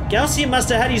 Gaussian must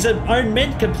have had his own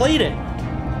men complete it.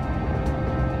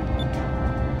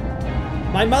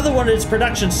 My mother wanted its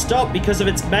production stopped because of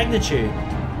its magnitude.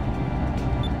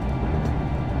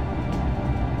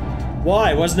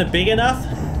 Why? Wasn't it big enough?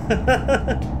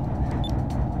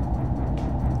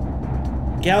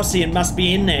 Gaussian must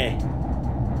be in there.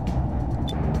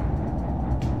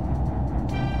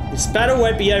 This battle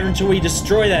won't be over until we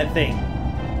destroy that thing.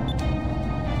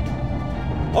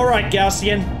 Alright,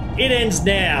 Gaussian. It ends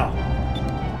now.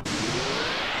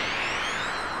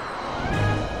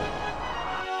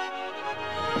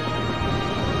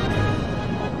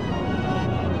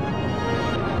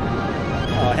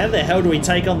 Oh, how the hell do we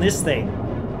take on this thing?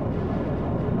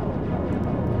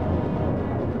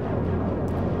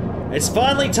 It's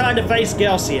finally time to face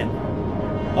Gaussian.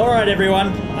 Alright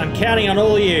everyone, I'm counting on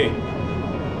all of you.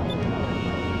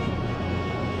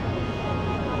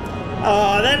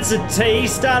 Oh, that's a T.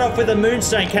 Start off with a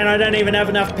moonstone cannon. I don't even have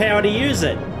enough power to use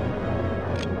it.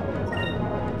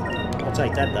 I'll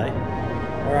take that though.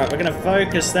 Alright, we're going to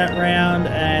focus that round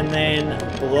and then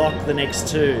block the next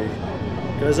two.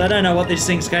 Because I don't know what this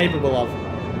thing's capable of.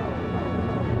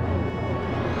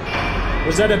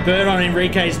 Was that a burn on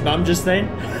Enrique's mum just then?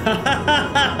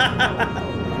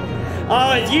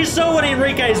 Oh, if you saw what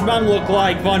Enrique's mum looked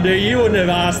like, Fondue, you wouldn't have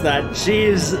asked that. She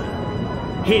is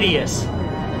hideous.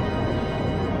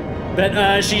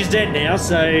 But she's dead now,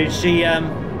 so she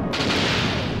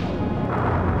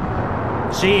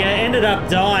ended up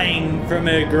dying from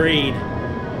her greed.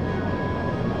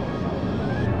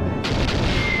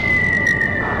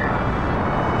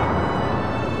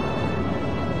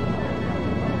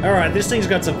 Alright, this thing's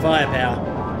got some firepower.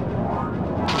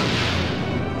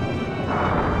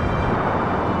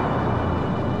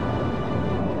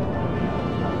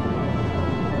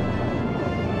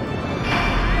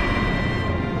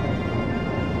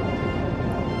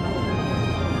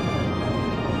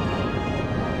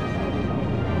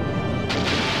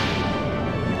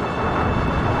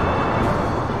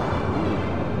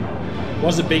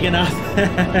 Wasn't big enough.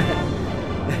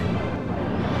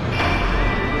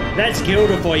 That's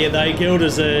Gilda for you though.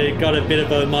 Gilda's got a bit of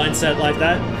a mindset like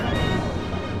that.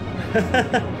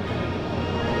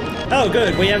 Oh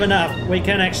good, we have enough. We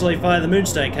can actually fire the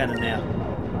moonstone cannon now.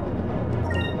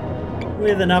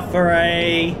 With enough for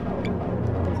a...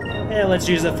 Yeah, let's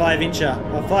use a 5-incher.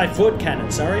 A 5-foot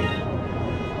cannon, sorry.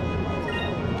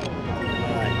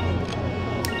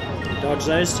 Alright. Dodge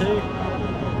those two.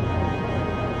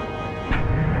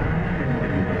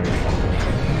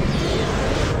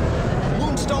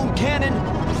 Cannon,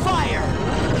 fire!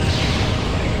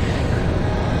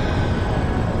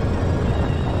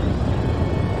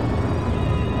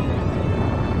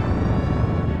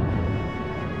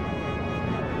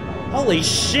 Holy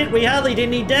shit, we hardly did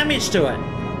any damage to it.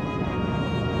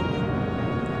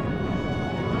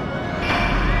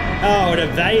 Oh, it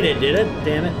evaded, did it?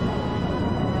 Damn it.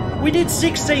 We did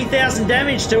 16,000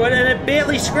 damage to it and it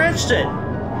barely scratched it.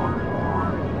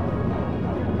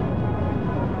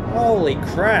 Holy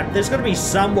crap, there's got to be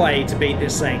some way to beat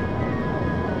this thing.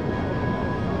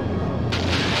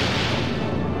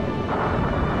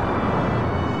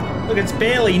 Look, it's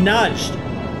barely nudged.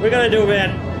 We're going to do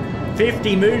about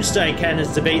 50 moonstone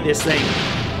cannons to beat this thing.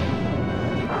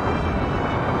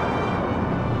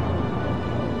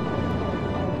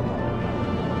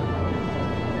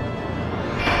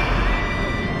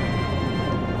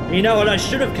 You know what? I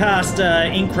should have cast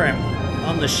Inkrem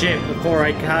on the ship before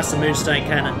I cast the Moonstone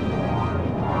Cannon.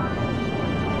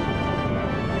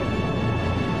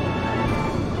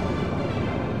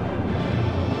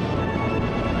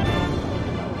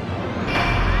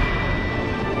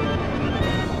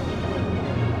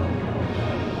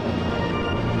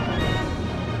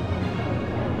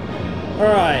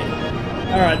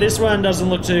 Alright, this one doesn't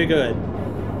look too good.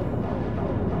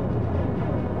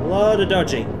 A lot of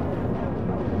dodging.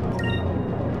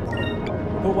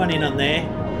 Put one in on there.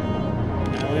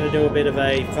 Now we're going to do a bit of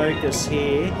a focus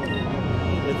here.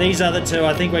 With these other two,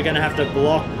 I think we're going to have to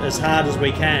block as hard as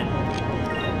we can.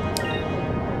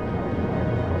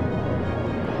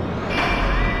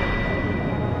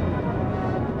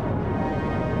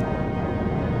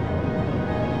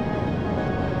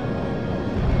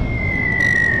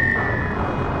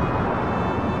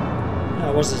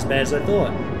 It wasn't as bad as I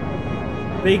thought.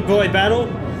 Big boy battle?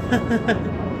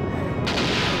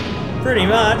 Pretty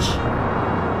much.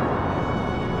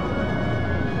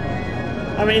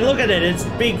 I mean, look at it. It's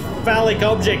a big phallic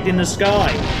object in the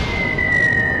sky.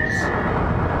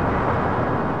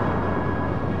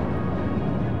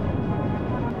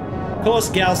 Of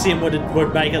course, Galcium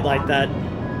would make it like that.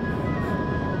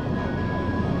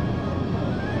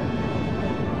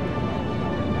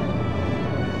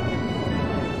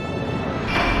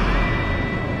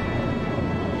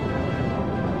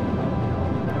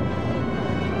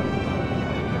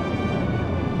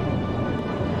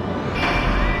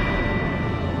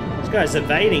 This guy's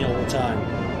evading all the time.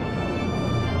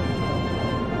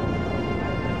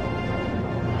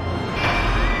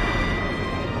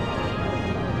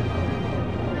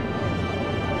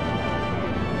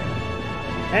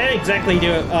 How exactly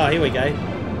do it? Oh, here we go.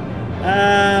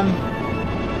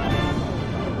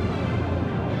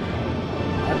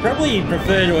 I'd probably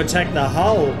prefer to attack the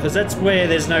hull, because that's where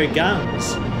there's no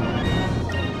guns.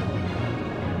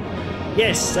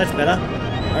 Yes, that's better.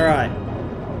 Alright.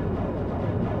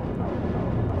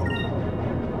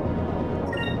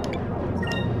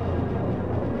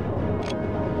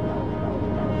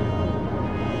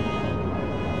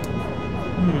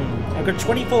 I've got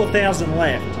 24,000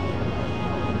 left.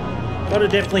 Gotta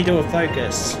definitely do a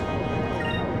focus.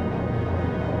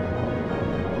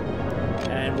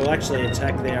 And we'll actually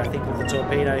attack there, I think, with the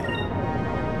torpedo.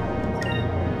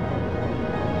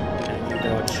 And you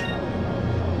dodge.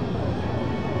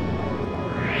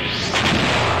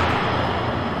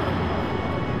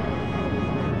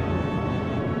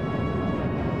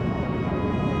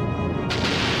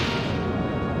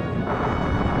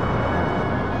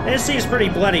 This seems pretty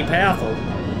bloody powerful.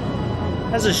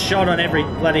 Has a shot on every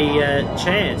bloody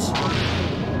chance.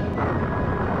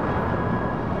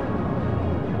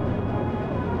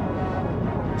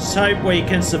 Let's hope we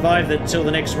can survive it till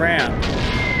the next round.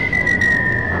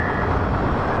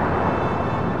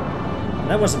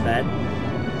 That wasn't bad.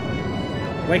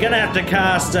 We're gonna have to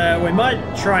cast, we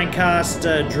might try and cast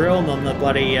drill on the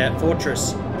bloody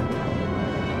fortress.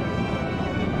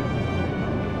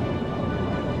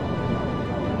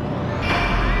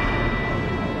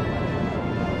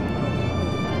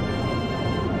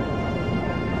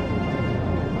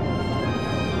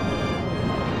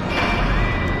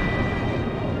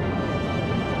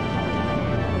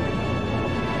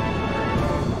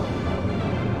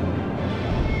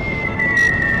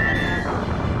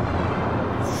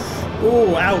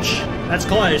 Ooh, ouch. That's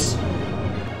close.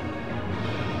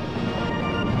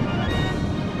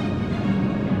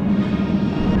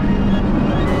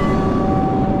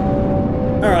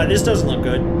 Alright, this doesn't look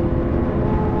good.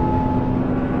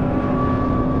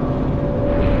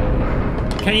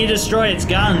 Can you destroy its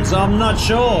guns? I'm not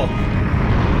sure.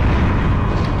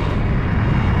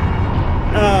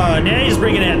 Oh, now he's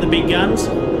bringing out the big guns.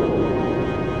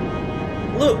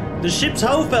 Look, the ship's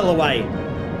hull fell away.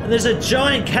 And there's a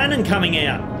giant cannon coming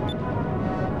out.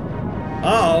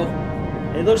 Uh-oh.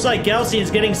 It looks like Galcium's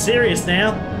getting serious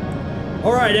now.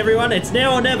 Alright, everyone, it's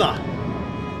now or never.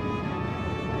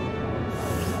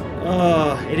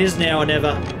 Oh, it is now or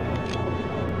never.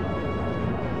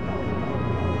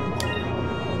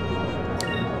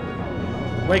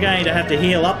 We're going to have to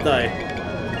heal up, though.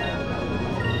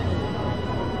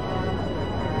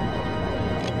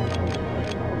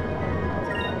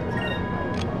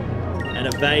 And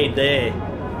evade there.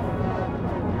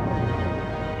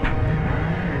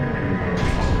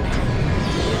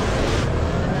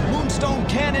 Moonstone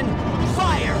cannon,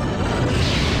 fire!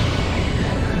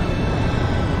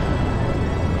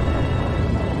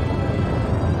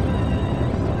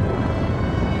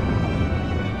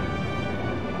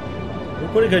 We'll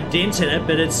put a good dent in it,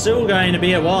 but it's still going to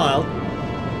be a while.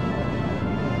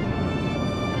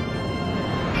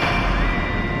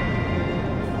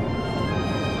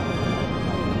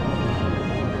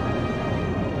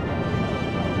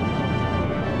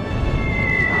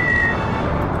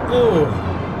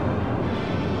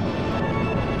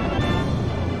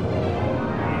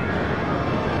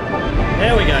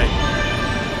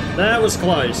 That was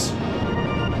close.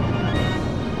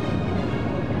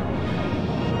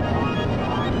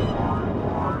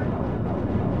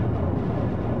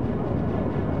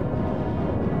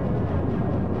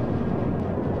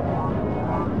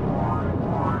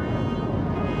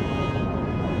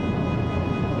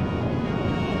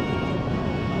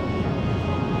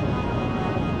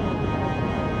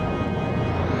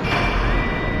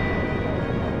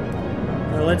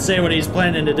 Well, let's see what he's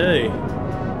planning to do.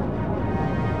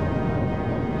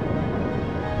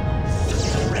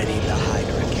 Ready the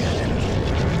Hydra cannon.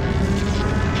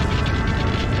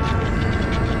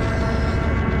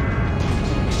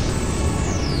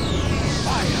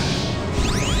 Fire!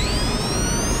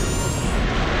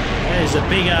 There's a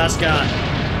big ass gun.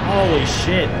 Holy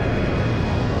shit.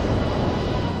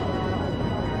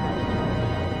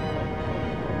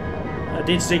 I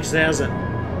did 6,000.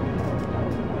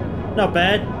 Not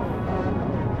bad.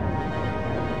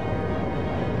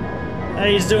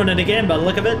 He's doing it again by the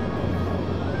look of it.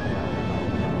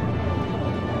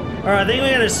 Alright, I think we're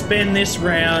going to spend this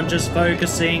round just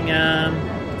focusing.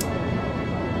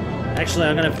 Actually,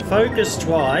 I'm going to focus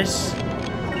twice.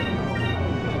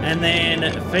 And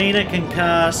then Fina can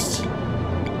cast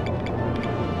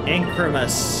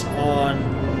Encremus on.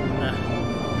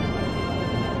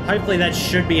 Hopefully that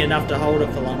should be enough to hold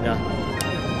it for longer.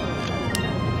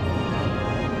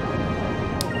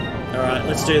 Alright,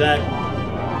 let's do that.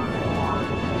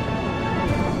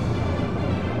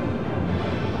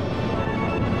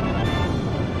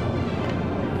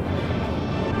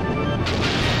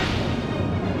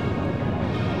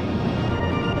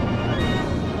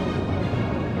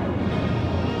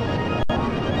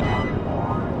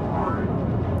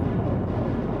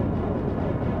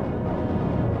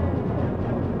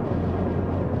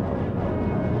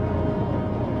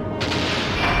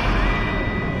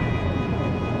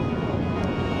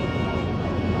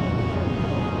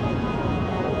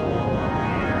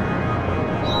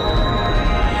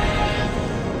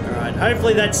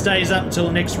 Hopefully that stays up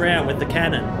until next round with the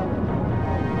cannon.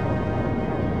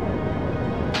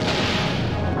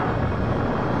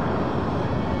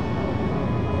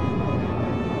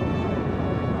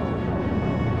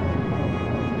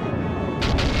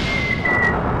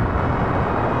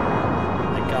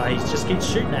 That guy, he just keeps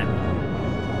shooting at me.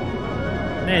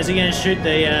 Now, is he going to shoot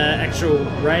the actual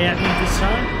ray at me this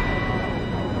time?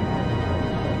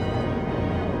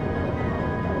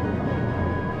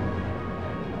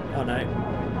 Oh no.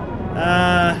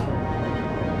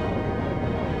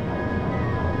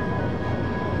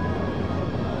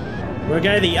 We'll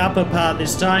go the upper part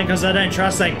this time because I don't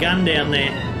trust that gun down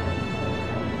there.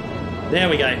 There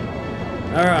we go.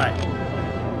 Alright.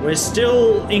 We're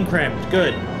still encramped.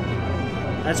 Good.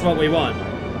 That's what we want.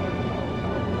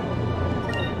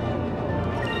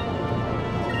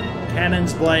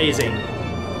 Cannons blazing.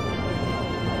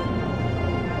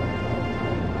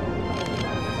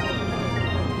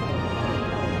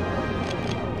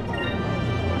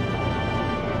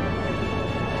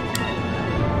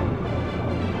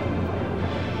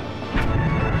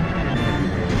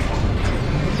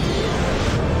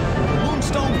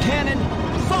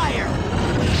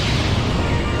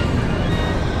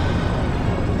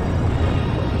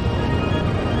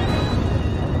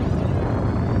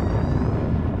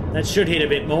 That should hit a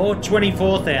bit more.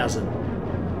 24,000.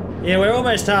 Yeah, we're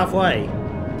almost halfway.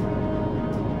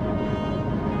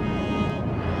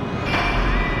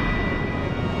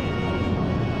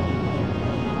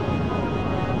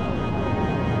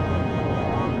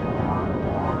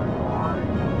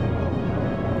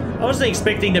 I wasn't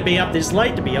expecting to be up this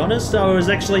late, to be honest. I was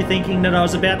actually thinking that I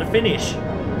was about to finish.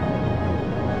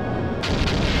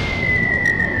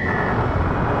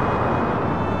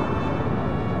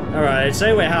 Alright, I'd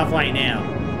say we're halfway now.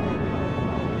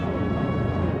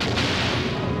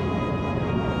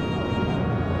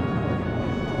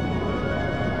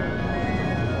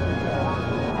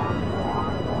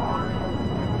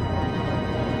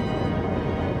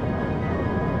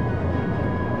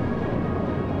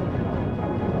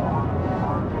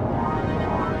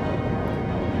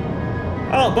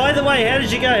 Oh, by the way, how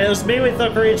did you go? It was me with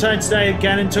Ocarina of Time today.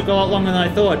 Ganon took a lot longer than I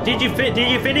thought. Did you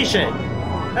finish it?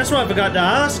 That's what I forgot to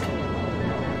ask.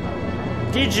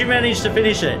 Did you manage to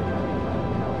finish it?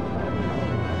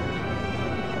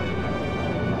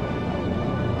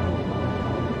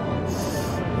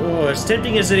 Oh, as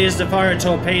tempting as it is to fire a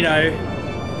torpedo,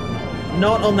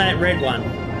 not on that red one.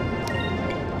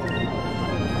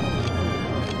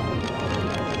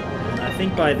 I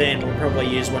think by then we'll probably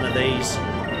use one of these.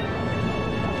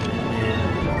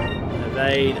 And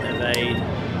evade, evade.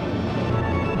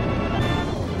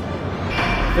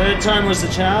 Third time was the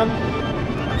charm.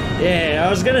 Yeah, I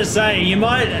was gonna say, you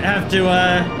might have to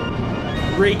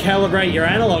recalibrate your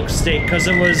analog stick, because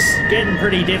it was getting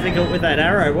pretty difficult with that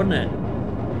arrow, wasn't it?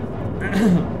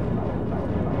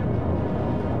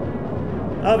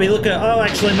 I'll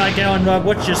actually might go and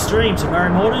watch your stream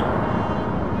tomorrow morning.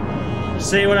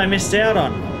 See what I missed out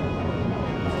on.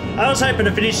 I was hoping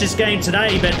to finish this game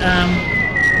today, but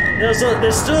there's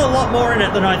still a lot more in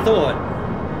it than I thought.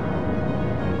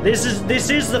 This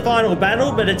is the final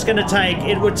battle, but it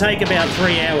would take about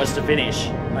 3 hours to finish,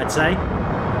 I'd say.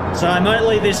 So I might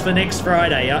leave this for next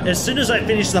Friday. As soon as I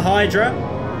finish the Hydra,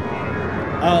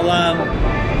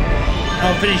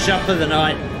 I'll finish up for the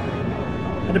night.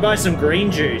 I'm gonna buy some green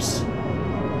juice.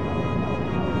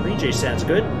 Green juice sounds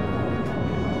good.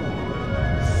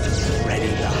 Ready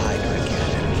the Hydra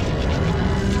cannon.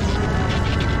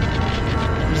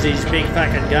 Use his big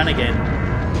fucking gun again.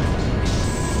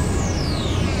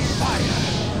 Fire.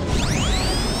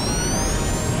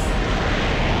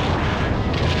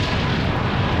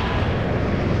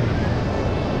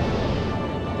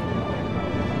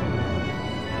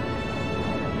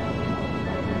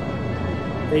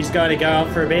 These going to go up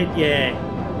for a bit? Yeah.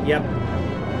 Yep.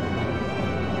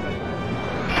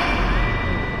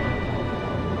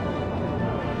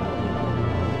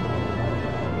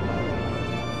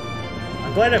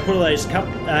 I'm glad I put all those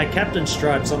captain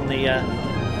stripes on the...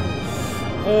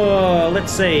 Oh,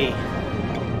 let's see.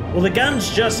 Well, the gun's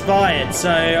just fired, so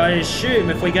I assume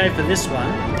if we go for this one...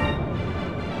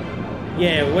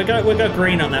 Yeah, we got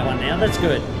green on that one now. That's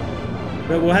good.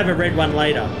 But we'll have a red one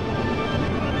later.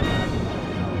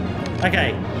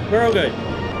 Okay, we're all good.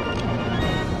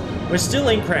 We're still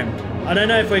incremed. I don't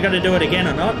know if we're going to do it again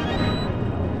or not.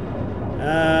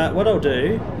 What I'll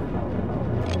do...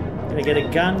 I'm going to get a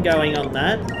gun going on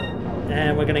that.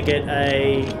 And we're going to get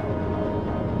a...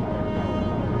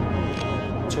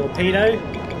 torpedo.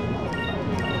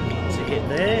 To hit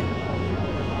there.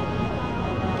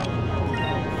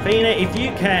 Fina, if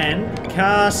you can,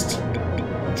 cast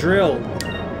drill.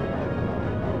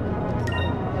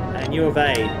 And you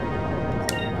evade.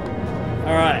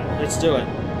 Alright, let's do it.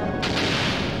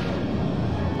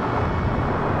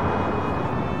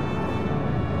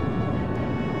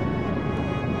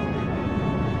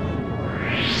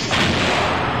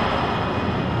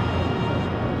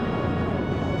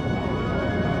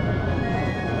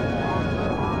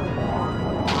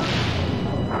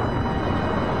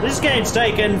 This game's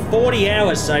taken 40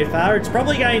 hours so far. It's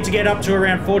probably going to get up to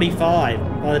around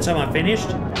 45 by the time I'm finished.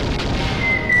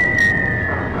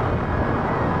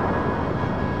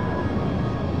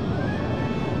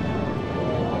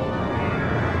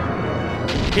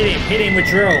 Hit him with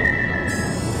drill.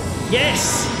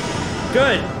 Yes!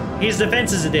 Good. His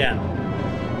defenses are down.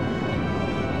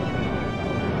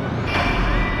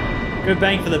 Good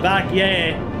bang for the buck.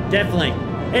 Yeah, definitely.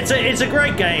 It's a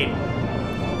great game.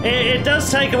 It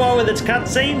does take a while with its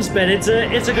cutscenes, but it's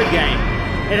a good game.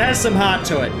 It has some heart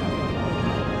to it.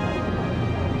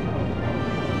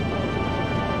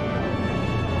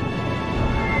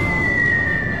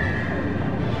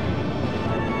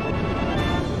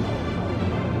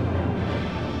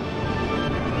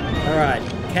 Alright,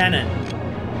 cannon.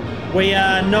 We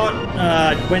are not,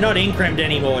 we're not incremed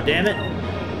anymore, damn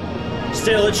it.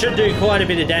 Still, it should do quite a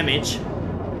bit of damage.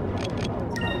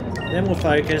 Then we'll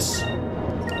focus,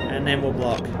 and then we'll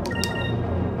block.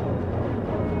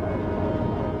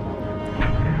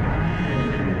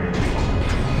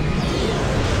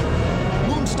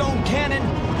 Moonstone cannon,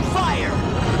 fire!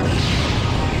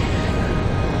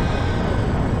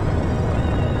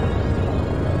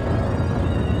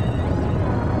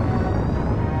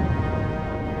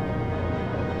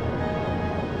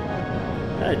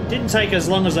 It didn't take as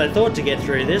long as I thought to get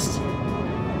through this.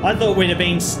 I thought we'd have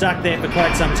been stuck there for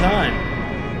quite some time.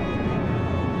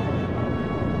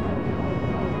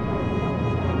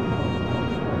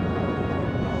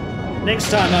 Next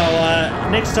time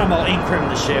I'll increment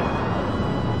the ship.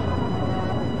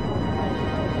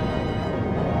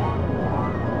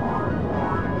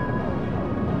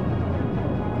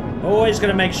 Always got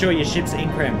to make sure your ship's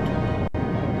incremented.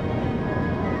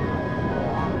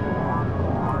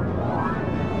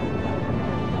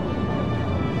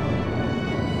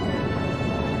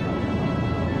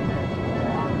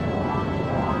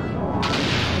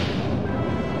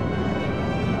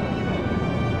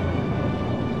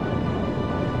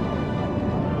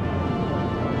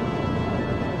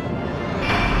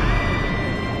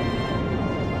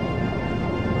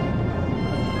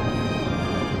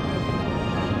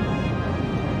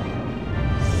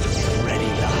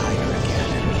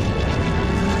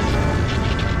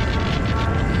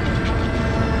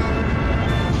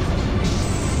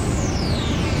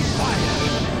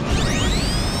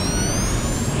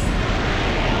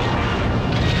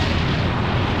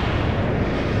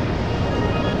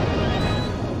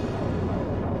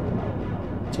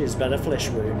 but a flesh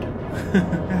wound.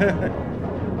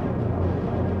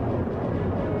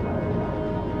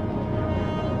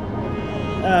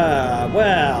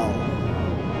 Well.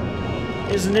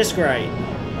 Isn't this great?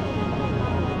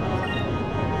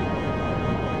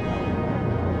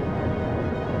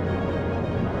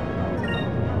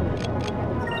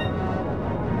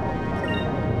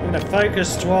 We're gonna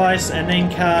focus twice and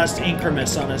then cast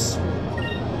Incremus on us.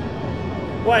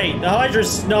 Wait, the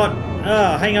Hydra's not...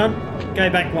 Oh, hang on. Go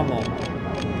back one more.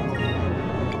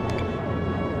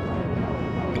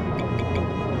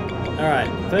 Alright,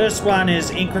 first one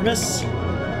is Incremus.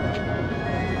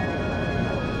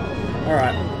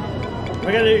 Alright.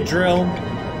 We're going to do Drill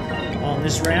on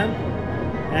this round.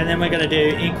 And then we're going to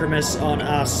do Incremus on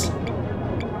us.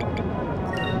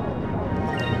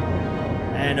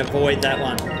 And avoid that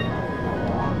one.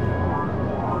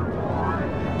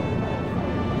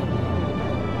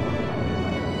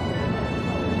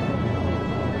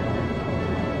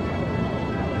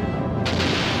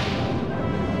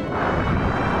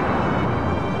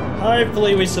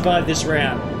 Hopefully we survive this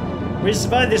round. If we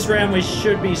survive this round, we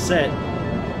should be set.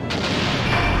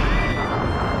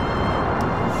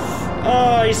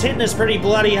 Oh, he's hitting us pretty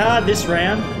bloody hard this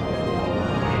round.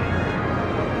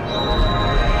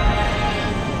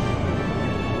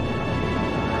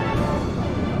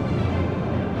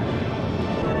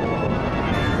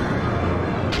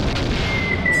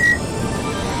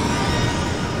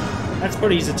 That's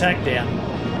put his attack down.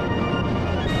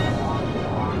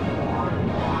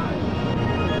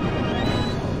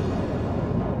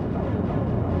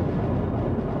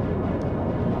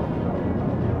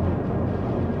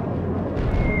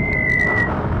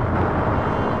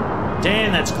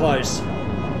 Damn, that's close.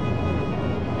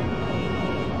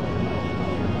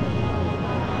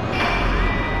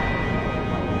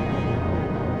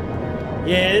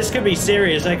 Yeah, this could be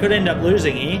serious. I could end up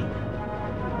losing here.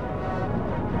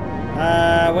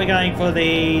 We're going for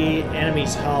the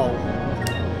enemy's hull.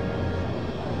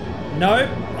 Nope.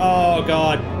 Oh,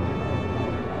 God.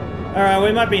 Alright,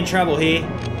 we might be in trouble here.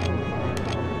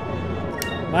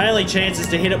 My only chance is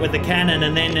to hit it with the cannon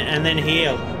and then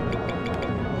heal.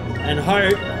 And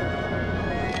hope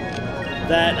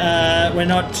that we're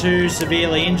not too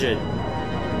severely injured.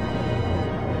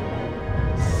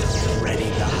 Ready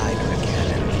the Hydra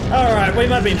cannon. Alright, we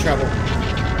might be in trouble.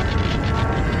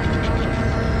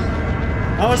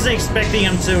 I wasn't expecting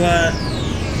him to,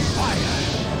 Fire!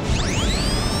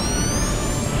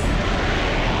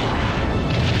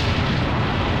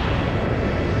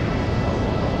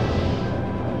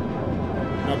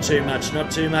 Not too much, not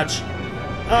too much.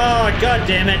 Oh, God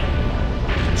damn it.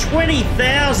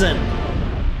 20,000!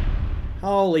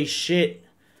 Holy shit.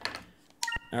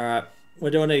 Alright,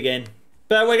 we're doing it again.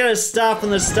 But we're gonna start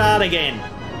from the start again.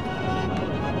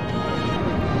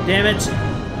 Damn it.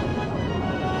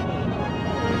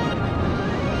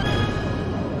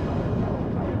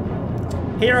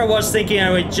 Here I was thinking I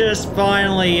was just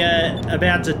finally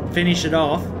about to finish it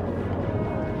off.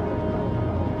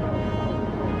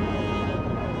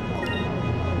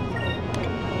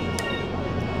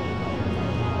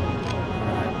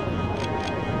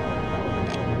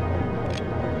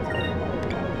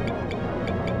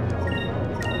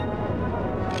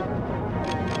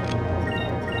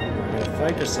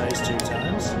 Focus those 2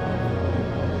 times.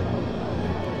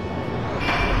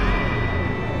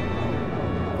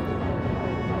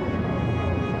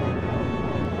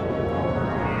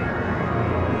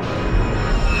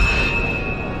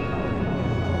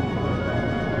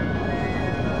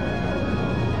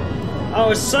 I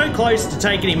was so close to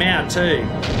taking him out too.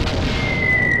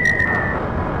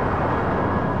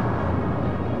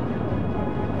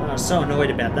 I was so annoyed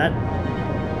about that.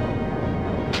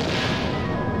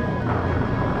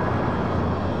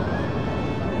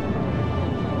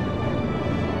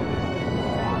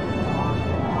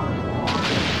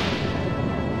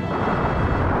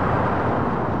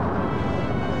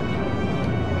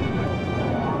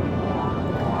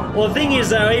 Well, the thing is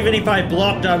though, even if I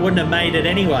blocked, I wouldn't have made it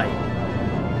anyway.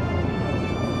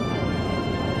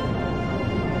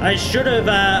 I should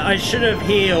have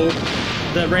healed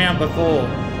the round before.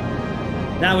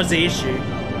 That was the issue.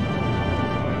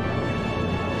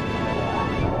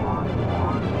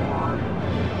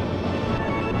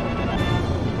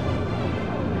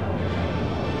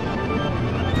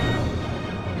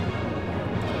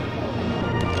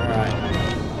 Alright.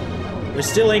 We're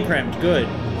still encramped, good.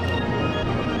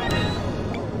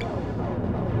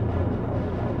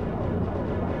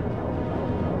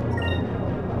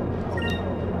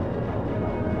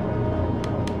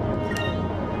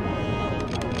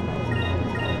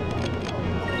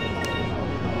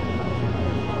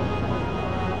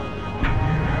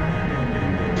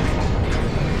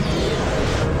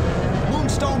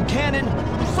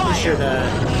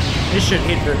 should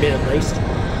hit for a bit at least.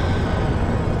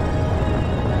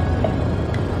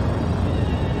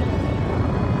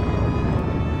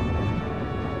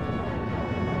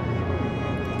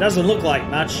 Doesn't look like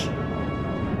much.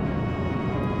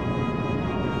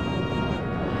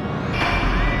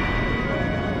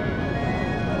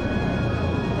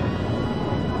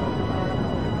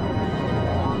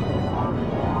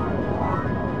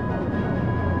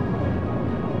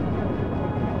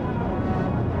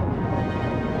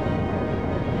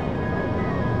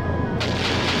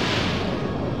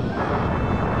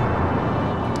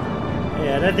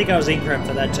 Yeah, I don't think I was incorrect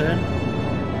for that turn.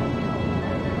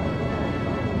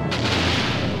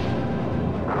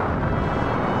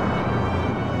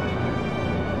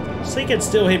 I think it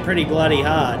still hit pretty bloody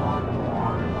hard.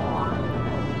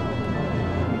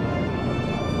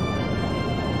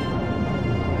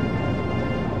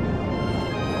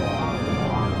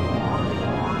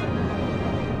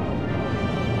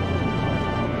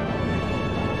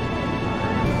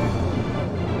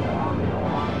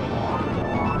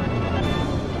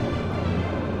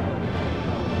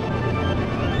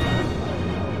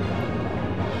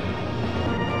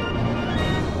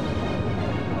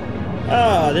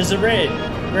 Oh, there's a red.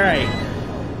 Great.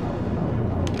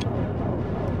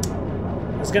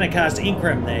 I was going to cast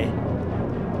Increm there.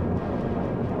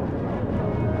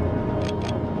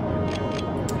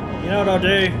 You know what I'll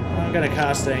do? I'm going to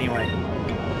cast it anyway.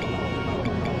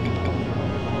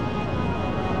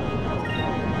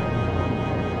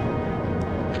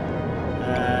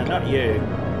 Not you.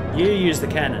 You use the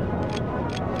cannon.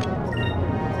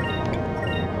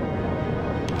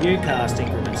 You cast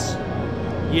Increments.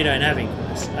 You don't have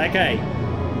Increments. Okay.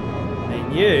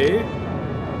 Then you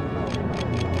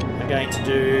are going to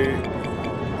do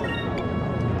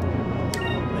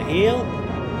the heal.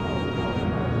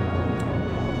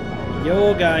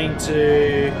 You're going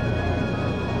to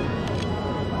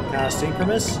cast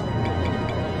Increments.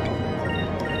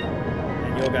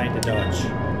 And you're going to dodge.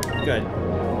 Good.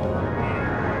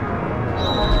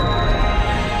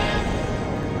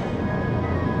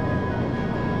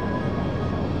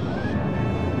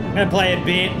 I'm going to play a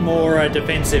bit more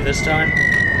defensive this time.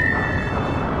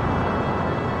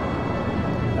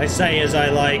 I say as I,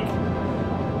 like,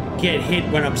 get hit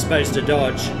when I'm supposed to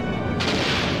dodge.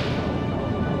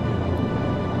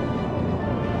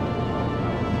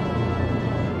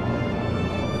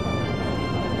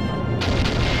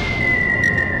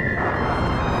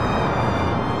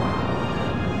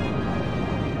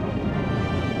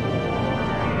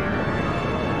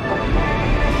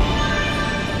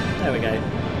 There we go.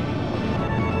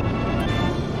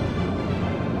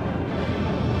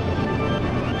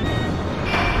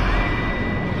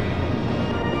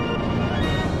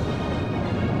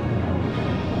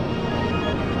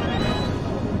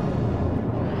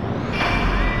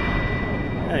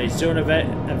 He's doing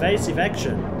evasive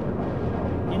action.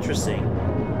 Interesting.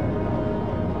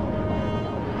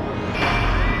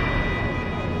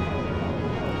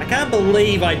 I can't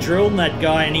believe I drilled that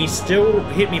guy and he still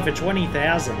hit me for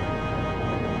 20,000.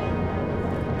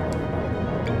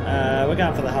 We're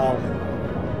going for the hull.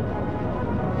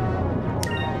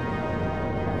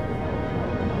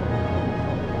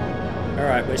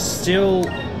 Alright, we're still...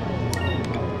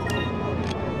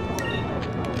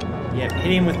 Yep,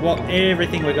 hit him with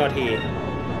everything we got here.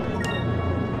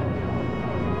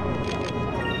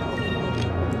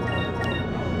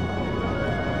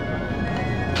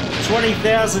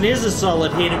 $20,000 is a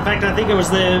solid hit. In fact, I think it was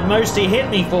the most he hit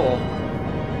me for.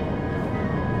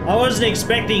 I wasn't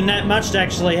expecting that much to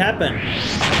actually happen.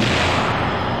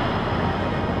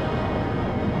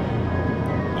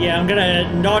 Yeah, I'm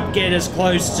gonna not get as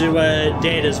close to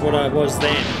dead as what I was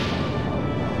then.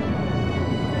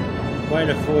 Won't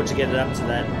afford to get it up to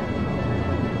that.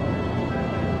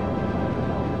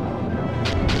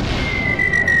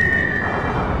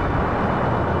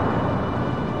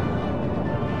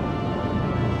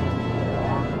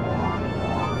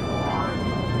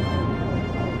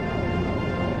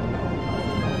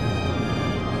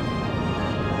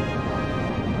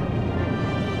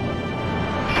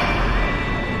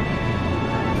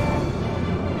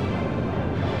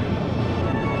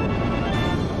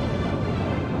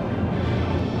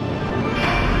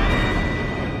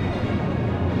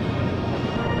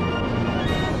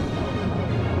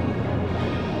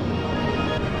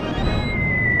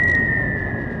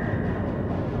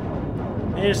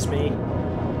 Miss me.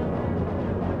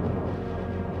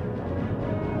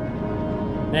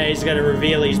 Now he's going to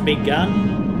reveal his big gun.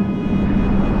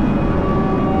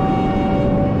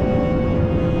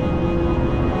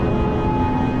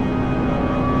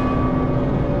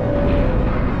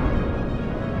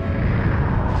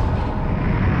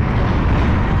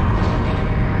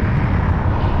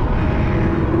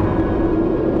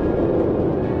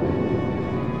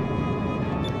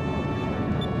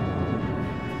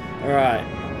 Alright.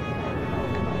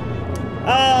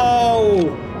 Oh!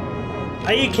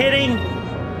 Are you kidding?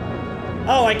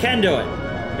 Oh, I can do it.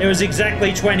 It was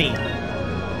exactly 20.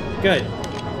 Good.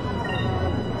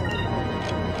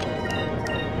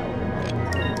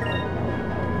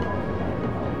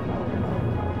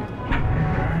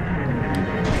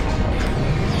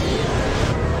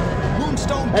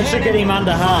 That should get him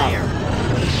under half.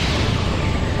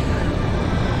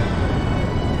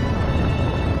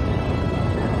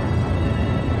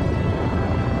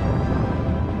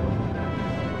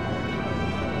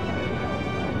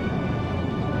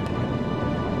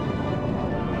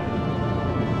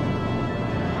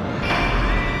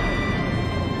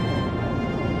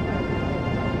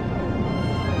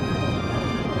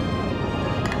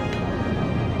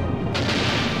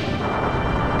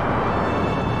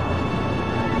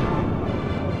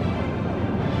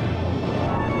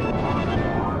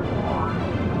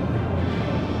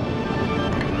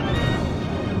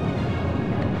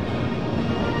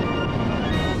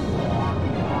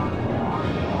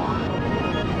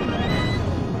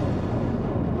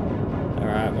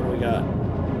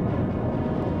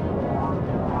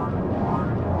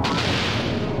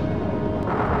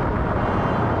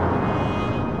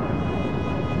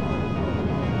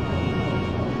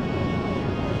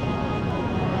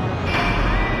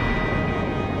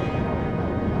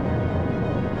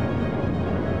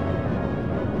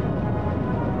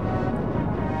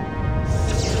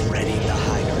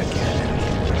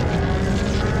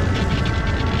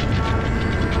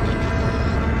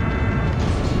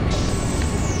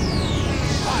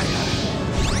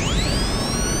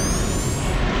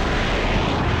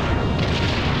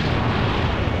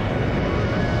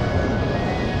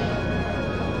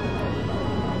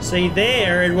 See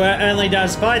there, it only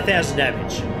does 5,000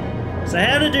 damage. So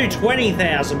how to do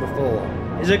 20,000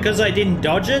 before? Is it because I didn't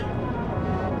dodge it?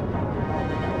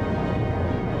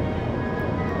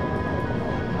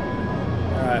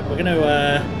 Alright, we're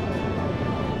gonna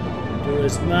do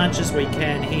as much as we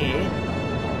can here.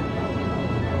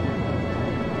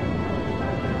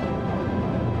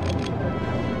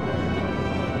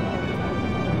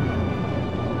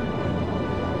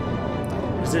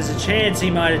 There's a chance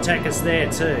he might attack us there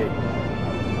too.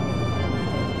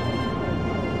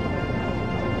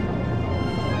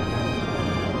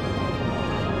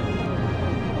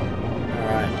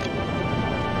 Alright.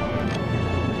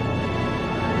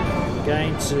 We're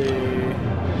going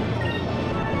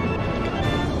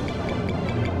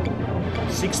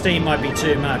to... 16 might be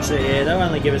too much. Yeah, they'll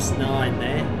only give us 9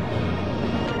 there.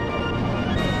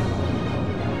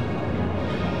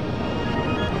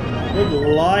 Would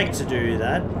like to do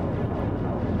that.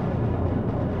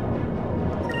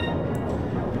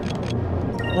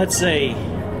 Let's see.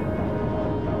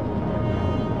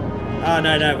 Oh,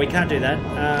 no, we can't do that.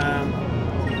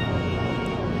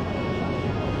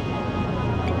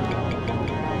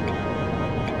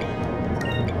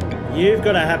 You've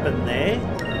got to happen there.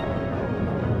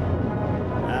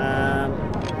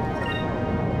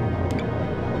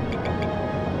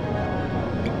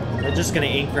 We're just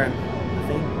going to increment, I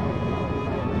think.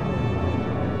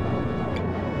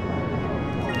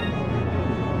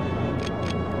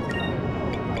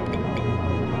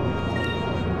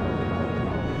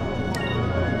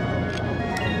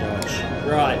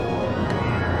 Right.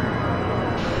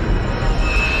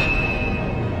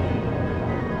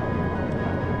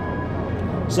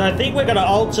 So I think we're going to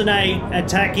alternate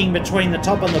attacking between the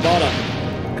top and the bottom,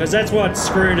 because that's what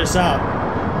screwed us up.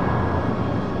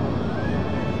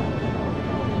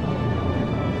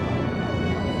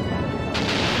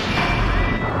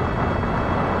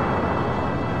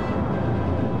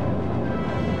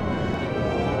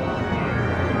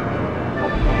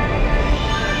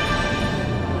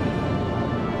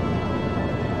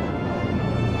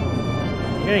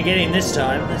 Gonna get him this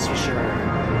time, that's for sure.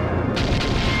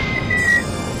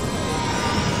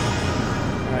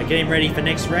 Alright, get him ready for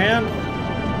next round.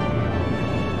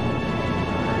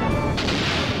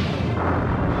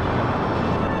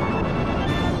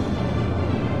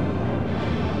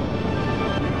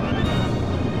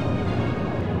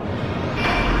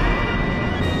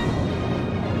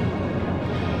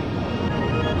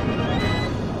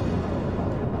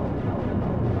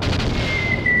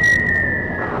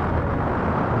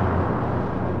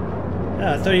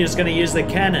 I thought he was going to use the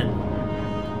cannon.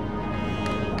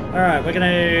 Alright, we're going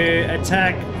to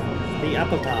attack the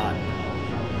upper part.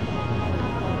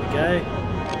 There we go.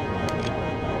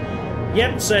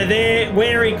 Yep, so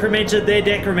we're incremented, they're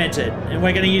decremented. And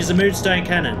we're going to use the Moonstone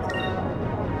Cannon.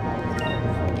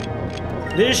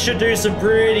 This should do some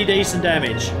pretty decent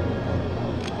damage.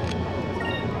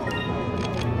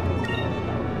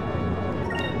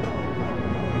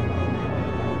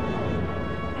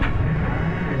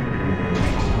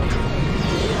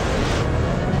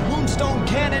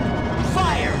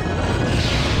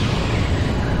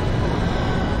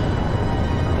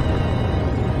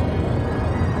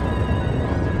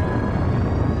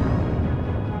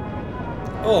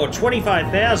 Oh,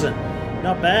 25,000.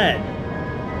 Not bad.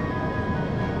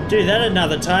 Do that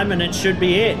another time and it should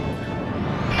be it.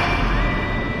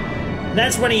 And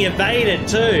that's when he evaded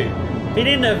too. If he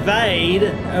didn't evade,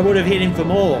 I would have hit him for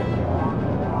more.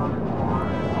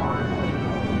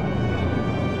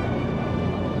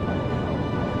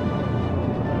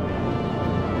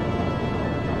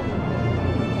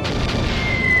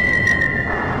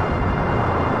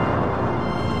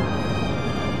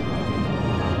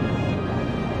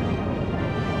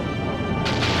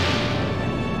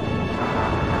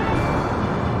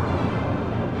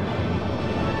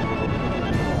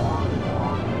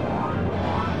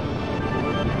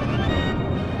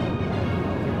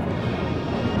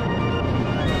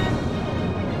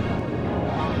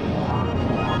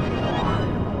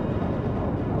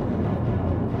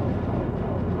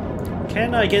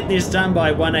 Can I get this done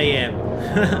by 1 a.m.?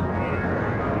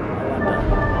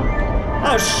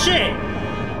 Oh shit!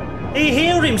 He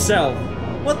healed himself!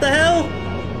 What the hell?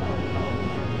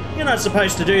 You're not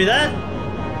supposed to do that,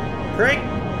 prick.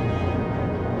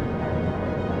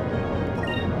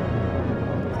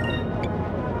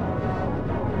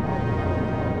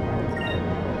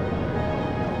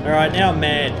 Alright, now I'm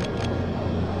mad.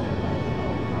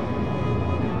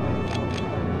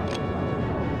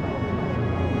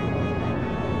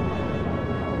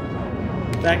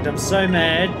 In fact, I'm so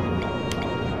mad.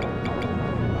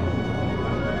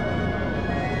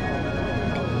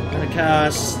 I'm gonna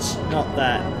cast not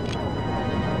that.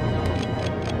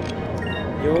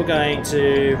 You're going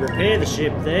to repair the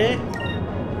ship there,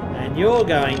 and you're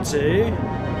going to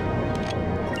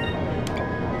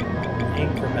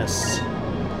Incremus,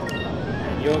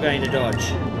 and you're going to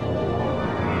dodge.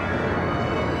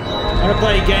 I want to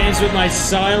play games with my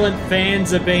silent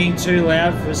fans are being too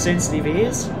loud for sensitive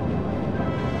ears.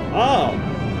 Oh,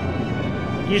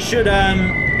 you should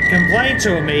complain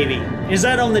to him maybe. Is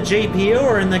that on the GPU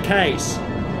or in the case?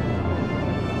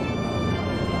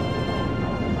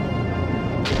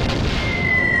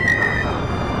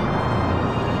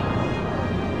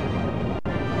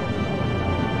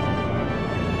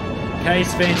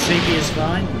 Case fan CP is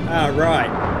fine. Ah, right.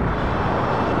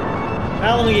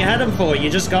 How long have you had them for? You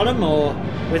just got them, or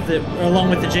with the along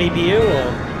with the GPU,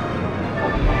 or?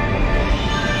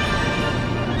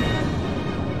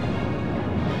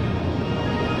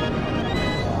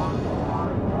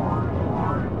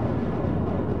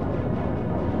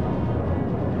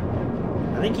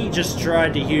 I think he just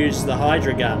tried to use the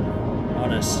Hydra gun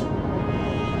on us.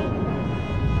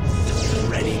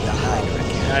 Ready the Hydra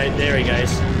cannon. Oh, there he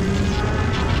goes.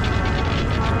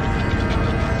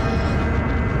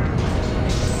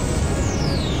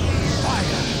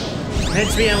 Fire.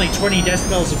 Meant to be only 20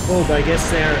 decibels of full, but I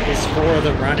guess there is 4 of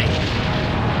them running.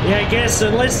 Yeah, I guess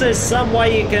unless there's some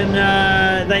way you can,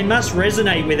 they must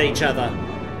resonate with each other.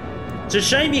 It's a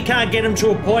shame you can't get them to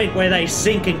a point where they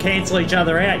sync and cancel each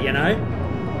other out, you know?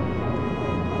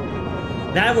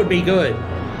 That would be good.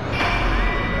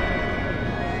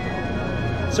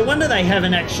 So I wonder they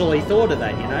haven't actually thought of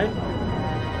that, you know?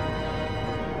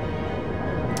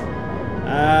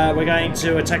 We're going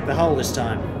to attack the hull this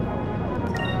time.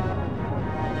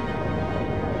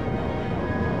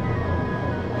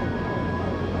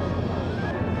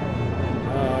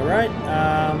 Alright,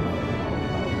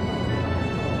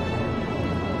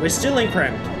 we're still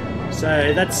encramped. So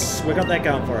we got that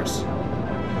going for us.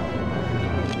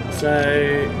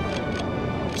 So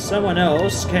someone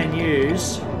else can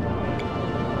use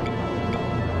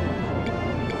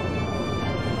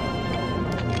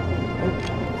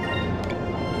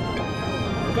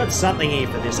we've got something here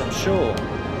for this, I'm sure.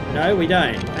 No, we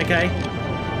don't. Okay.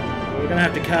 We're gonna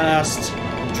have to cast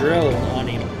drill on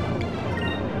him.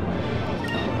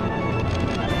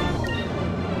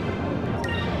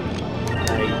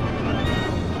 Okay.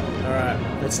 Alright,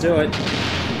 let's do it.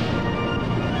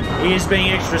 He is being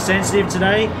extra sensitive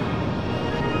today.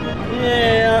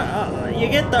 Yeah, you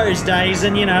get those days,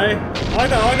 and you know, I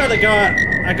got a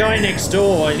guy next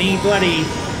door, and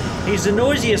he's the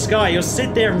noisiest guy. He'll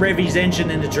sit there and rev his engine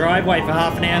in the driveway for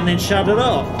half an hour and then shut it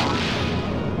off.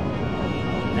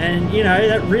 And you know,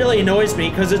 that really annoys me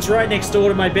because it's right next door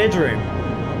to my bedroom.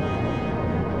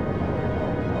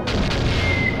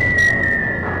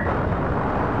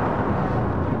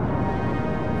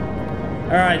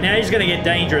 Alright, now he's going to get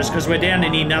dangerous because we're down to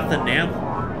near nothing now.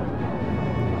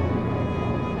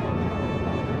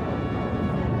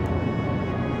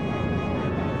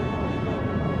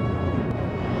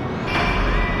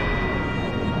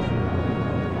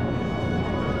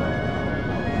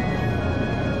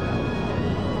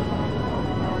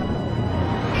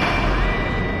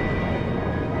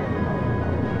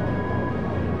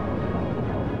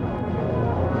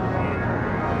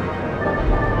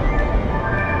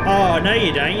 No,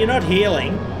 you don't. You're not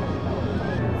healing.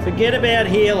 Forget about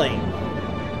healing.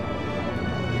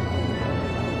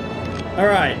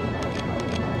 Alright.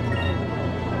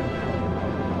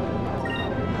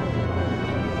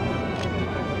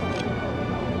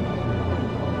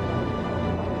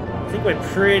 I think we're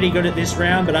pretty good at this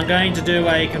round, but I'm going to do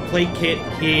a complete kit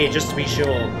here just to be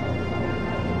sure.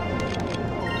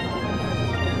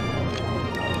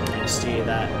 Steer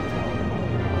that.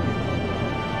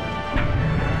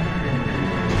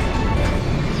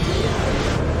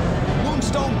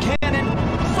 Moonstone cannon,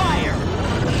 fire!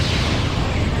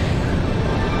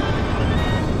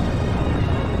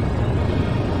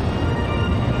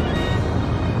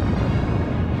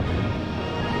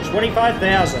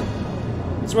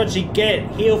 $25,000. That's what you get.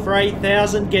 Heal for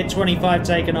 8,000, get 25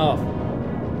 taken off.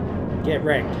 Get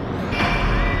wrecked.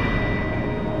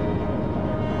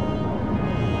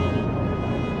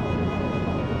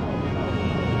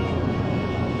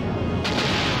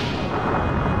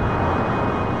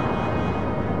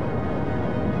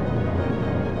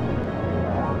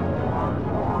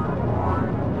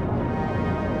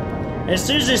 As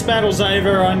soon as this battle's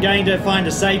over, I'm going to find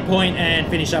a save point and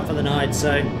finish up for the night,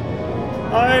 so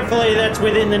hopefully that's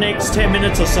within the next 10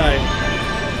 minutes or so.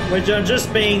 Which I'm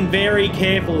just being very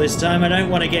careful this time. I don't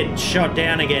want to get shot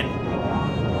down again.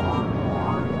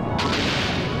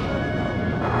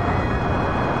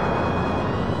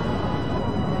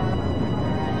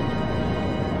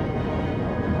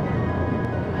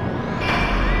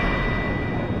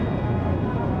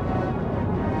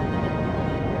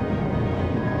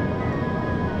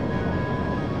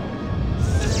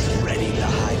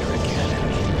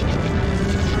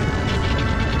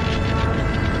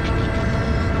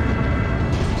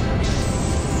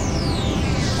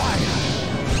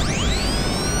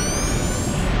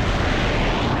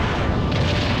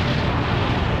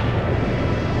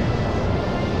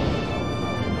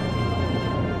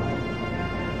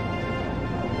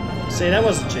 See, that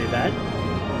wasn't too bad.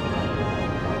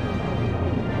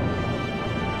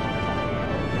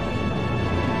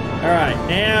 Alright,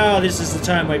 now this is the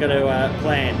time we're going to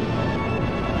plan.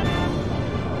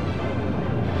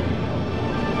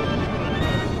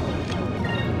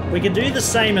 We can do the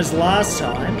same as last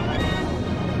time,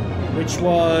 which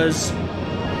was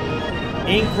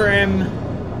Increm.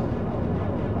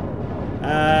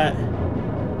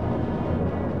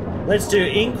 Let's do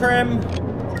Increm,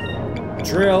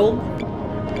 drill,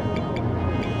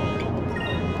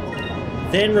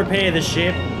 then repair the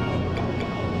ship,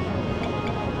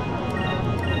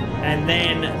 and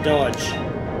then dodge.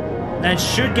 That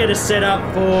should get us set up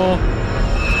for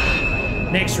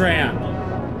next round.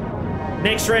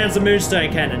 Next round's the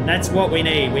Moonstone Cannon. That's what we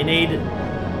need. We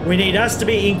need us to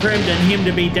be incremented and him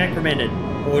to be decremented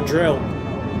or drilled.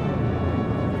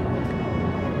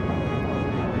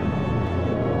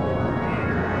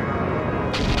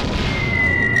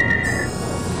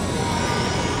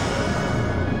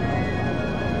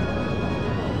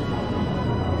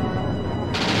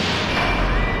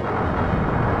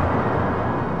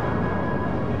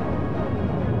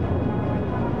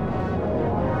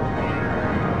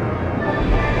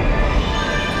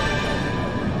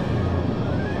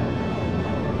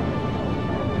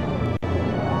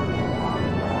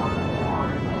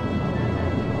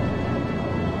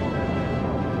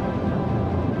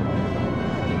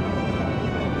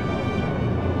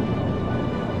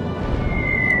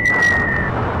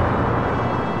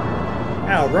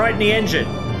 Oh, right in the engine.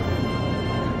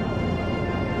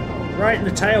 Right in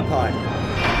the tailpipe.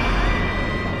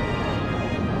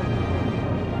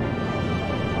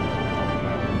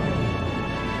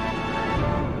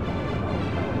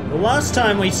 The last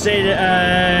time we said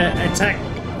attack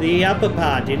the upper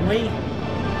part, didn't we?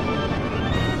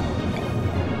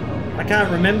 I can't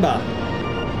remember.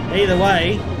 Either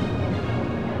way.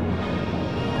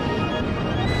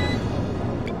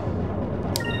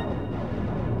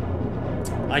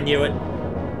 I knew it.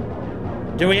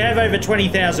 Do we have over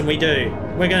 20,000? We do.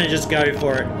 We're going to just go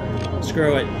for it.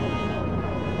 Screw it.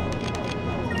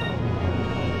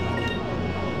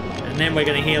 And then we're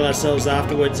going to heal ourselves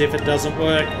afterwards if it doesn't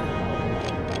work.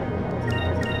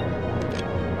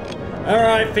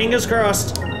 Alright, fingers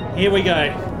crossed. Here we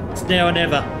go. It's now or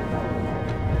never.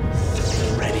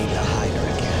 Ready the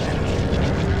Hydra cannon.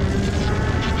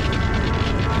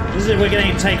 This is if we're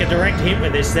going to take a direct hit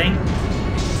with this thing.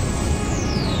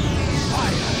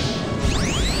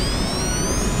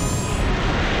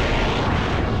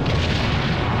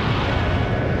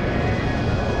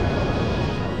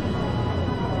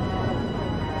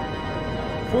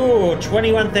 Ooh,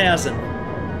 21,000.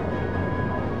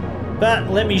 But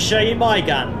let me show you my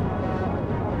gun.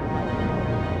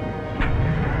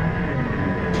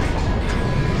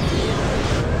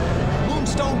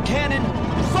 cannon,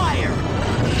 fire!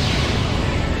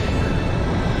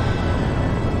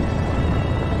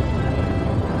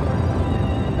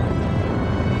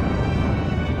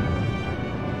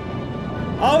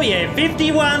 Oh yeah,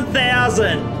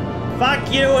 51,000!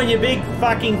 Fuck you and your big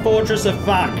fucking fortress of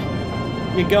fuck.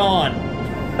 You're gone.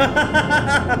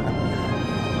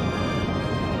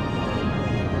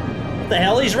 What the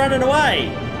hell? He's running away.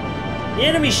 The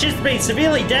enemy ship's been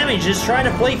severely damaged. Is trying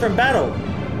to flee from battle.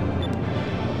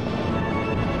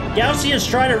 Gaussian's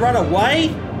trying to run away?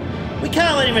 We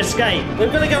can't let him escape.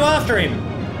 We've got to go after him.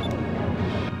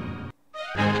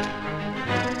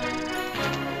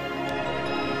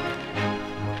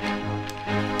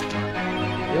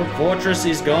 Your fortress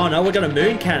is gone. Oh, we got a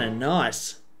moon cannon.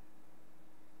 Nice.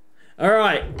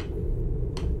 Alright.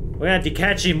 We're gonna have to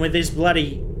catch him with this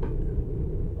bloody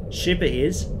ship of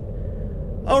his.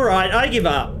 Alright, I give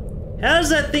up. How's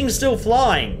that thing still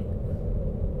flying?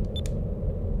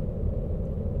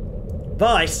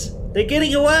 Vice, they're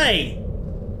getting away!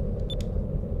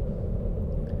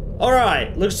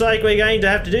 Alright, looks like we're going to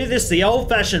have to do this the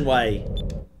old-fashioned way.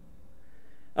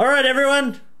 Alright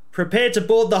everyone, prepare to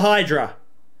board the Hydra.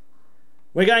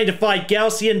 We're going to fight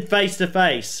Gaussian face to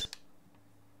face.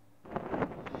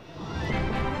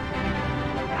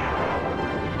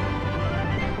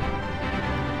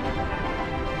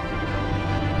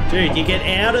 Dude, you get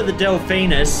out of the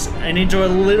Delphinus and into a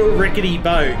little rickety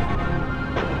boat.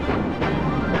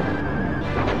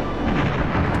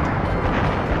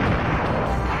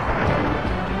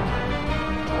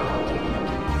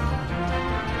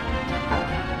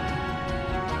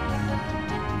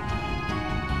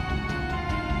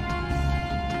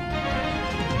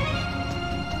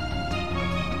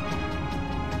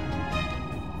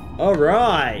 All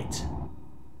right.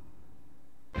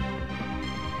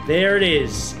 There it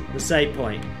is, the save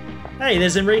point. Hey,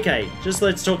 there's Enrique. Just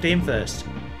let's talk to him first.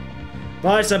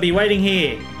 Vice, I'll be waiting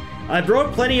here. I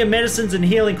brought plenty of medicines and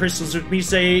healing crystals with me,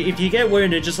 so if you get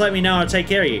wounded, just let me know, I'll take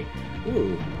care of you.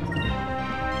 Ooh.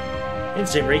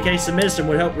 Thanks, Enrique. Some medicine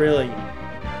would help, really.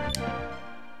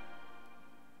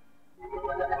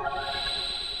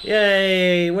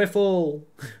 Yay, we're full.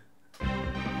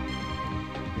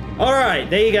 Alright,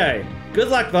 there you go. Good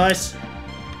luck, Vice.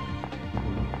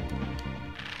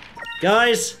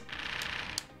 Guys,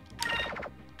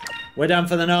 we're done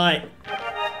for the night.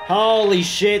 Holy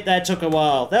shit, that took a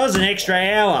while. That was an extra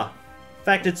hour. In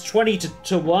fact, it's 20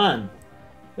 to 1.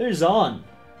 Who's on?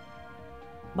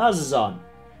 Muzz is on.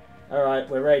 Alright,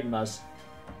 we're raiding Muzz.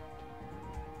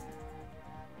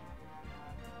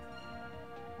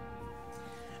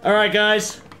 Alright,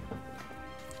 guys.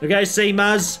 You guys see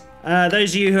Muzz?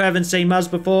 Those of you who haven't seen Muzz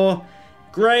before,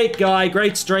 great guy,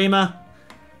 great streamer.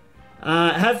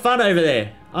 Have fun over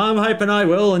there. I'm hoping I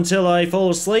will until I fall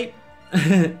asleep.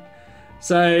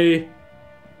 So,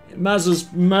 Muzz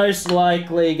was most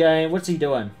likely going... What's he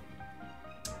doing?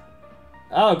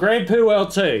 Oh, Grand Poo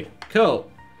World 2. Cool.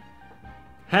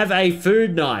 Have a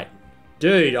food night.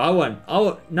 Dude,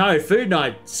 no, food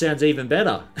night sounds even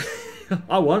better.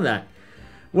 I want that.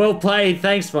 Well played.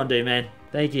 Thanks, Fondue, man.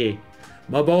 Thank you.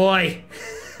 My boy.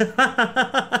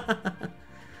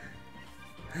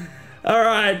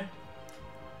 Alright.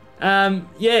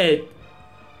 Yeah.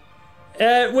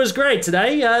 It was great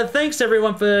today. Thanks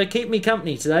everyone for keeping me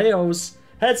company today.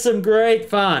 Had some great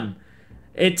fun.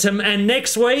 And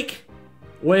next week,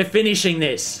 we're finishing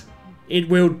this. It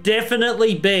will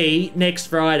definitely be next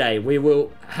Friday. We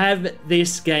will have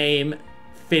this game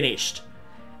finished.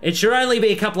 It should only be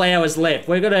a couple of hours left.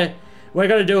 We're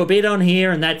gonna do a bit on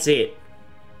here and that's it.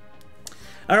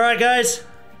 Alright guys,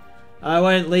 I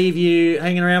won't leave you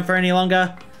hanging around for any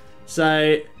longer.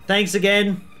 So, thanks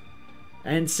again,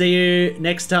 and see you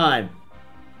next time.